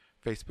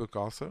 Facebook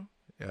also.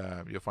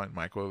 You'll find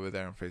Michael over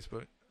there on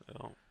Facebook.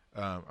 Oh.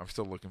 I'm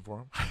still looking for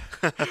him.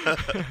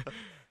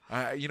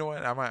 You know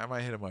what? I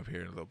might hit him up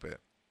here in a little bit.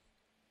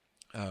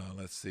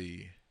 Let's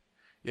see.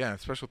 Yeah,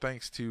 special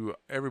thanks to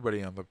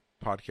everybody on the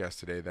podcast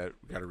today that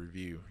got a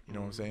review. You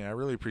know what I'm saying? I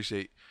really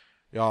appreciate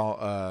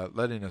y'all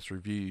letting us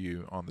review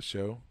you on the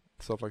show,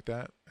 stuff like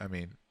that. I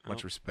mean,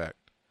 much respect.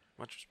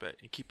 Much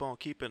respect. And keep on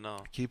keeping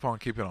on. Keep on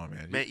keeping on,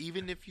 man. Man,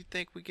 even if you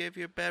think we gave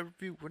you a bad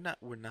review, we're not.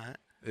 We're not.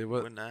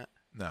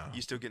 No.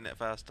 You still getting that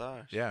 5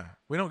 stars. Yeah.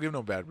 We don't give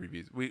no bad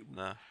reviews. We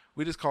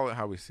just call it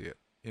how we see it.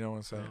 You know what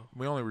I'm saying? No.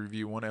 We only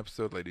review one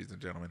episode, ladies and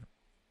gentlemen.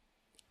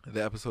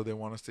 The episode they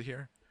want us to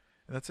hear.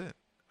 And that's it.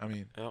 I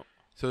mean,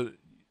 so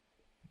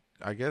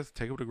I guess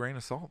take it with a grain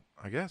of salt,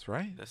 I guess,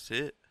 right? That's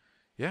it.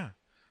 Yeah.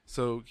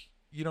 So,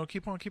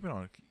 keep on keeping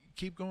on.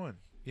 Keep going.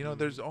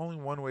 There's only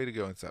one way to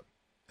go,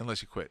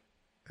 unless you quit.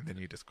 And then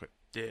you just quit.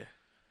 Yeah.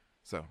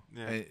 So,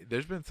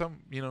 there's been some,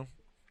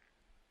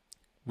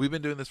 we've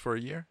been doing this for a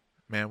year.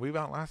 Man, we've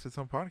outlasted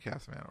some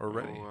podcasts, man,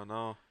 already. Oh, I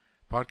know.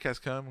 Podcasts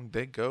come,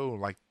 they go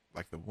like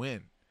the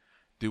wind.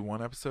 Do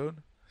one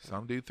episode,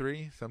 some do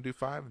 3, some do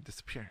 5, and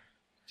disappear.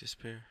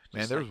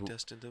 Man,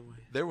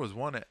 there was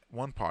one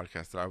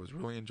podcast that I was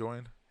really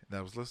enjoying that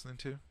I was listening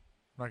to. I'm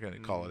not going to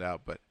call it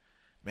out, but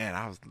man,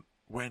 I was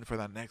waiting for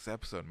that next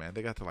episode, man.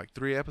 They got to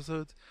 3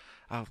 episodes.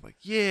 I was like,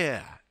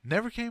 yeah.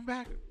 Never came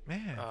back.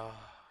 Man.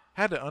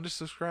 Had to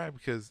unsubscribe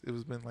because it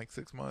was been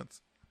 6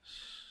 months.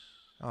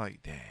 I'm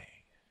like, dang.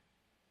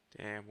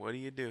 Damn, what do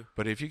you do?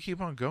 But if you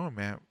keep on going,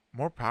 man,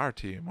 more power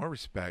to you, more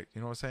respect. You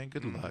know what I'm saying?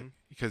 Good luck.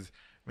 Because,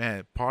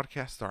 man,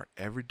 podcasts start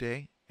every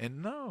day.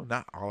 And no,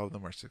 not all of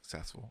them are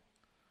successful.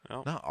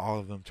 No. Not all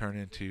of them turn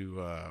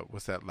into,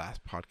 what's that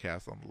last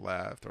podcast on the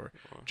left? Or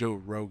Joe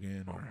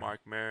Rogan. Or Mark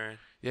Maron.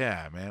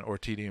 Yeah, man. Or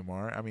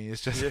TDMR. I mean,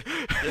 it's just...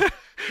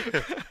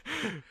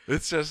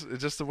 it's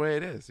just the way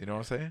it is. You know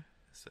what I'm saying?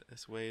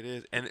 That's the way it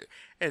is. And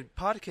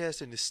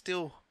podcasting is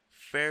still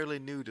fairly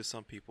new to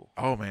some people.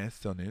 Oh, man, it's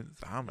still new.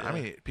 I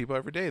mean, people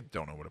every day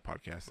don't know what a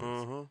podcast is.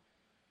 Uh-huh.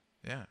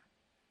 Yeah.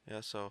 Yeah,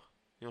 so,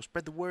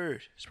 spread the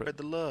word. Spread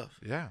the love.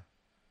 Yeah.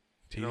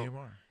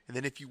 TDMR. And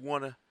then if you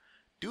want to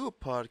do a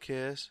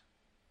podcast,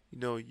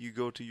 you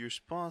go to your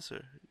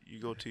sponsor.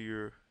 You go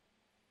to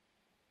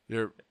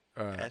your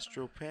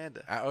Astro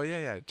Panda. Oh,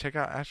 yeah. Check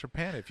out Astro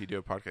Panda if you do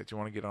a podcast. You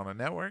want to get on a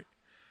network?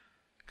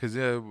 Because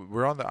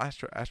we're on the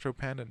Astro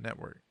Panda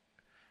network.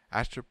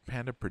 Astro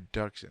Panda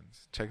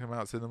Productions. Check them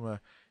out. Send them an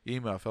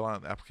email. Fill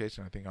out an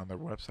application, I think, on their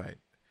website.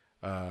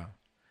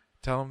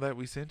 tell them that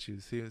we sent you.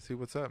 See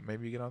what's up.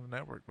 Maybe you get on the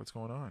network. What's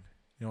going on?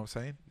 You know what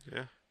I'm saying?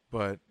 Yeah.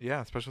 But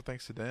yeah, special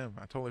thanks to them.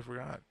 I totally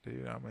forgot,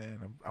 dude. I'm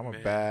a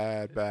Man.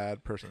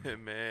 bad person.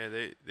 Man,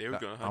 they were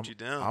gonna hunt you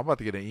down. I'm about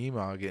to get an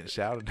email getting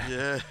shouted.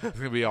 Yeah. It's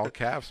gonna be all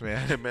caps,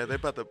 man. Man, they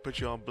about to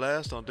put you on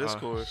blast on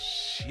Discord.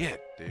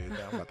 Shit, dude.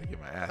 I'm about to get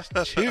my ass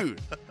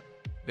chewed.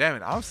 Damn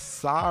it. I'm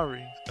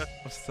sorry.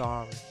 I'm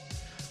sorry.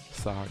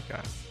 Sorry,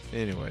 guys.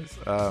 Anyways,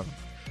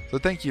 so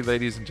thank you,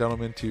 ladies and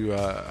gentlemen,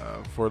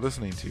 for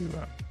listening to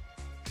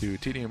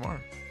TDMR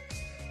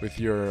with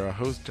your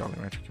host, Jolly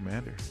Rancher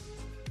Commander.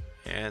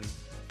 And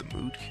the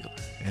mood killer.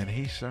 And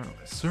he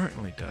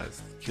certainly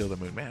does kill the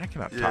mood. Man, I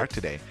cannot talk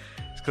today.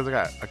 It's because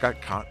I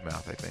got cotton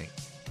mouth, I think,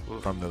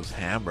 from those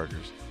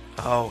hamburgers.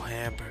 Oh,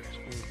 hamburgers.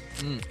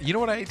 You know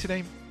what I ate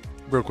today?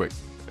 Real quick.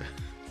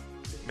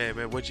 Man,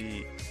 what'd you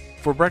eat?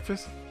 For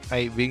breakfast, I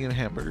ate vegan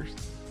hamburgers.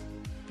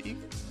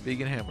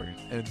 Vegan hamburgers.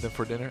 And then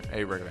for dinner, I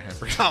ate regular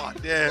hamburgers. Oh,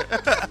 yeah.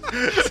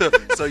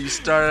 so you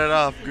started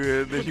off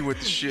good, then you went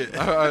to shit.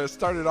 I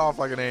started off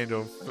like an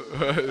angel.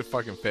 It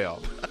fucking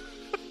failed.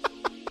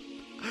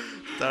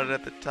 Started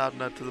at the top,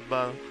 not to the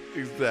bottom.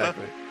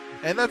 Exactly.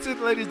 And that's it,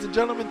 ladies and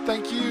gentlemen.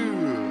 Thank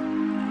you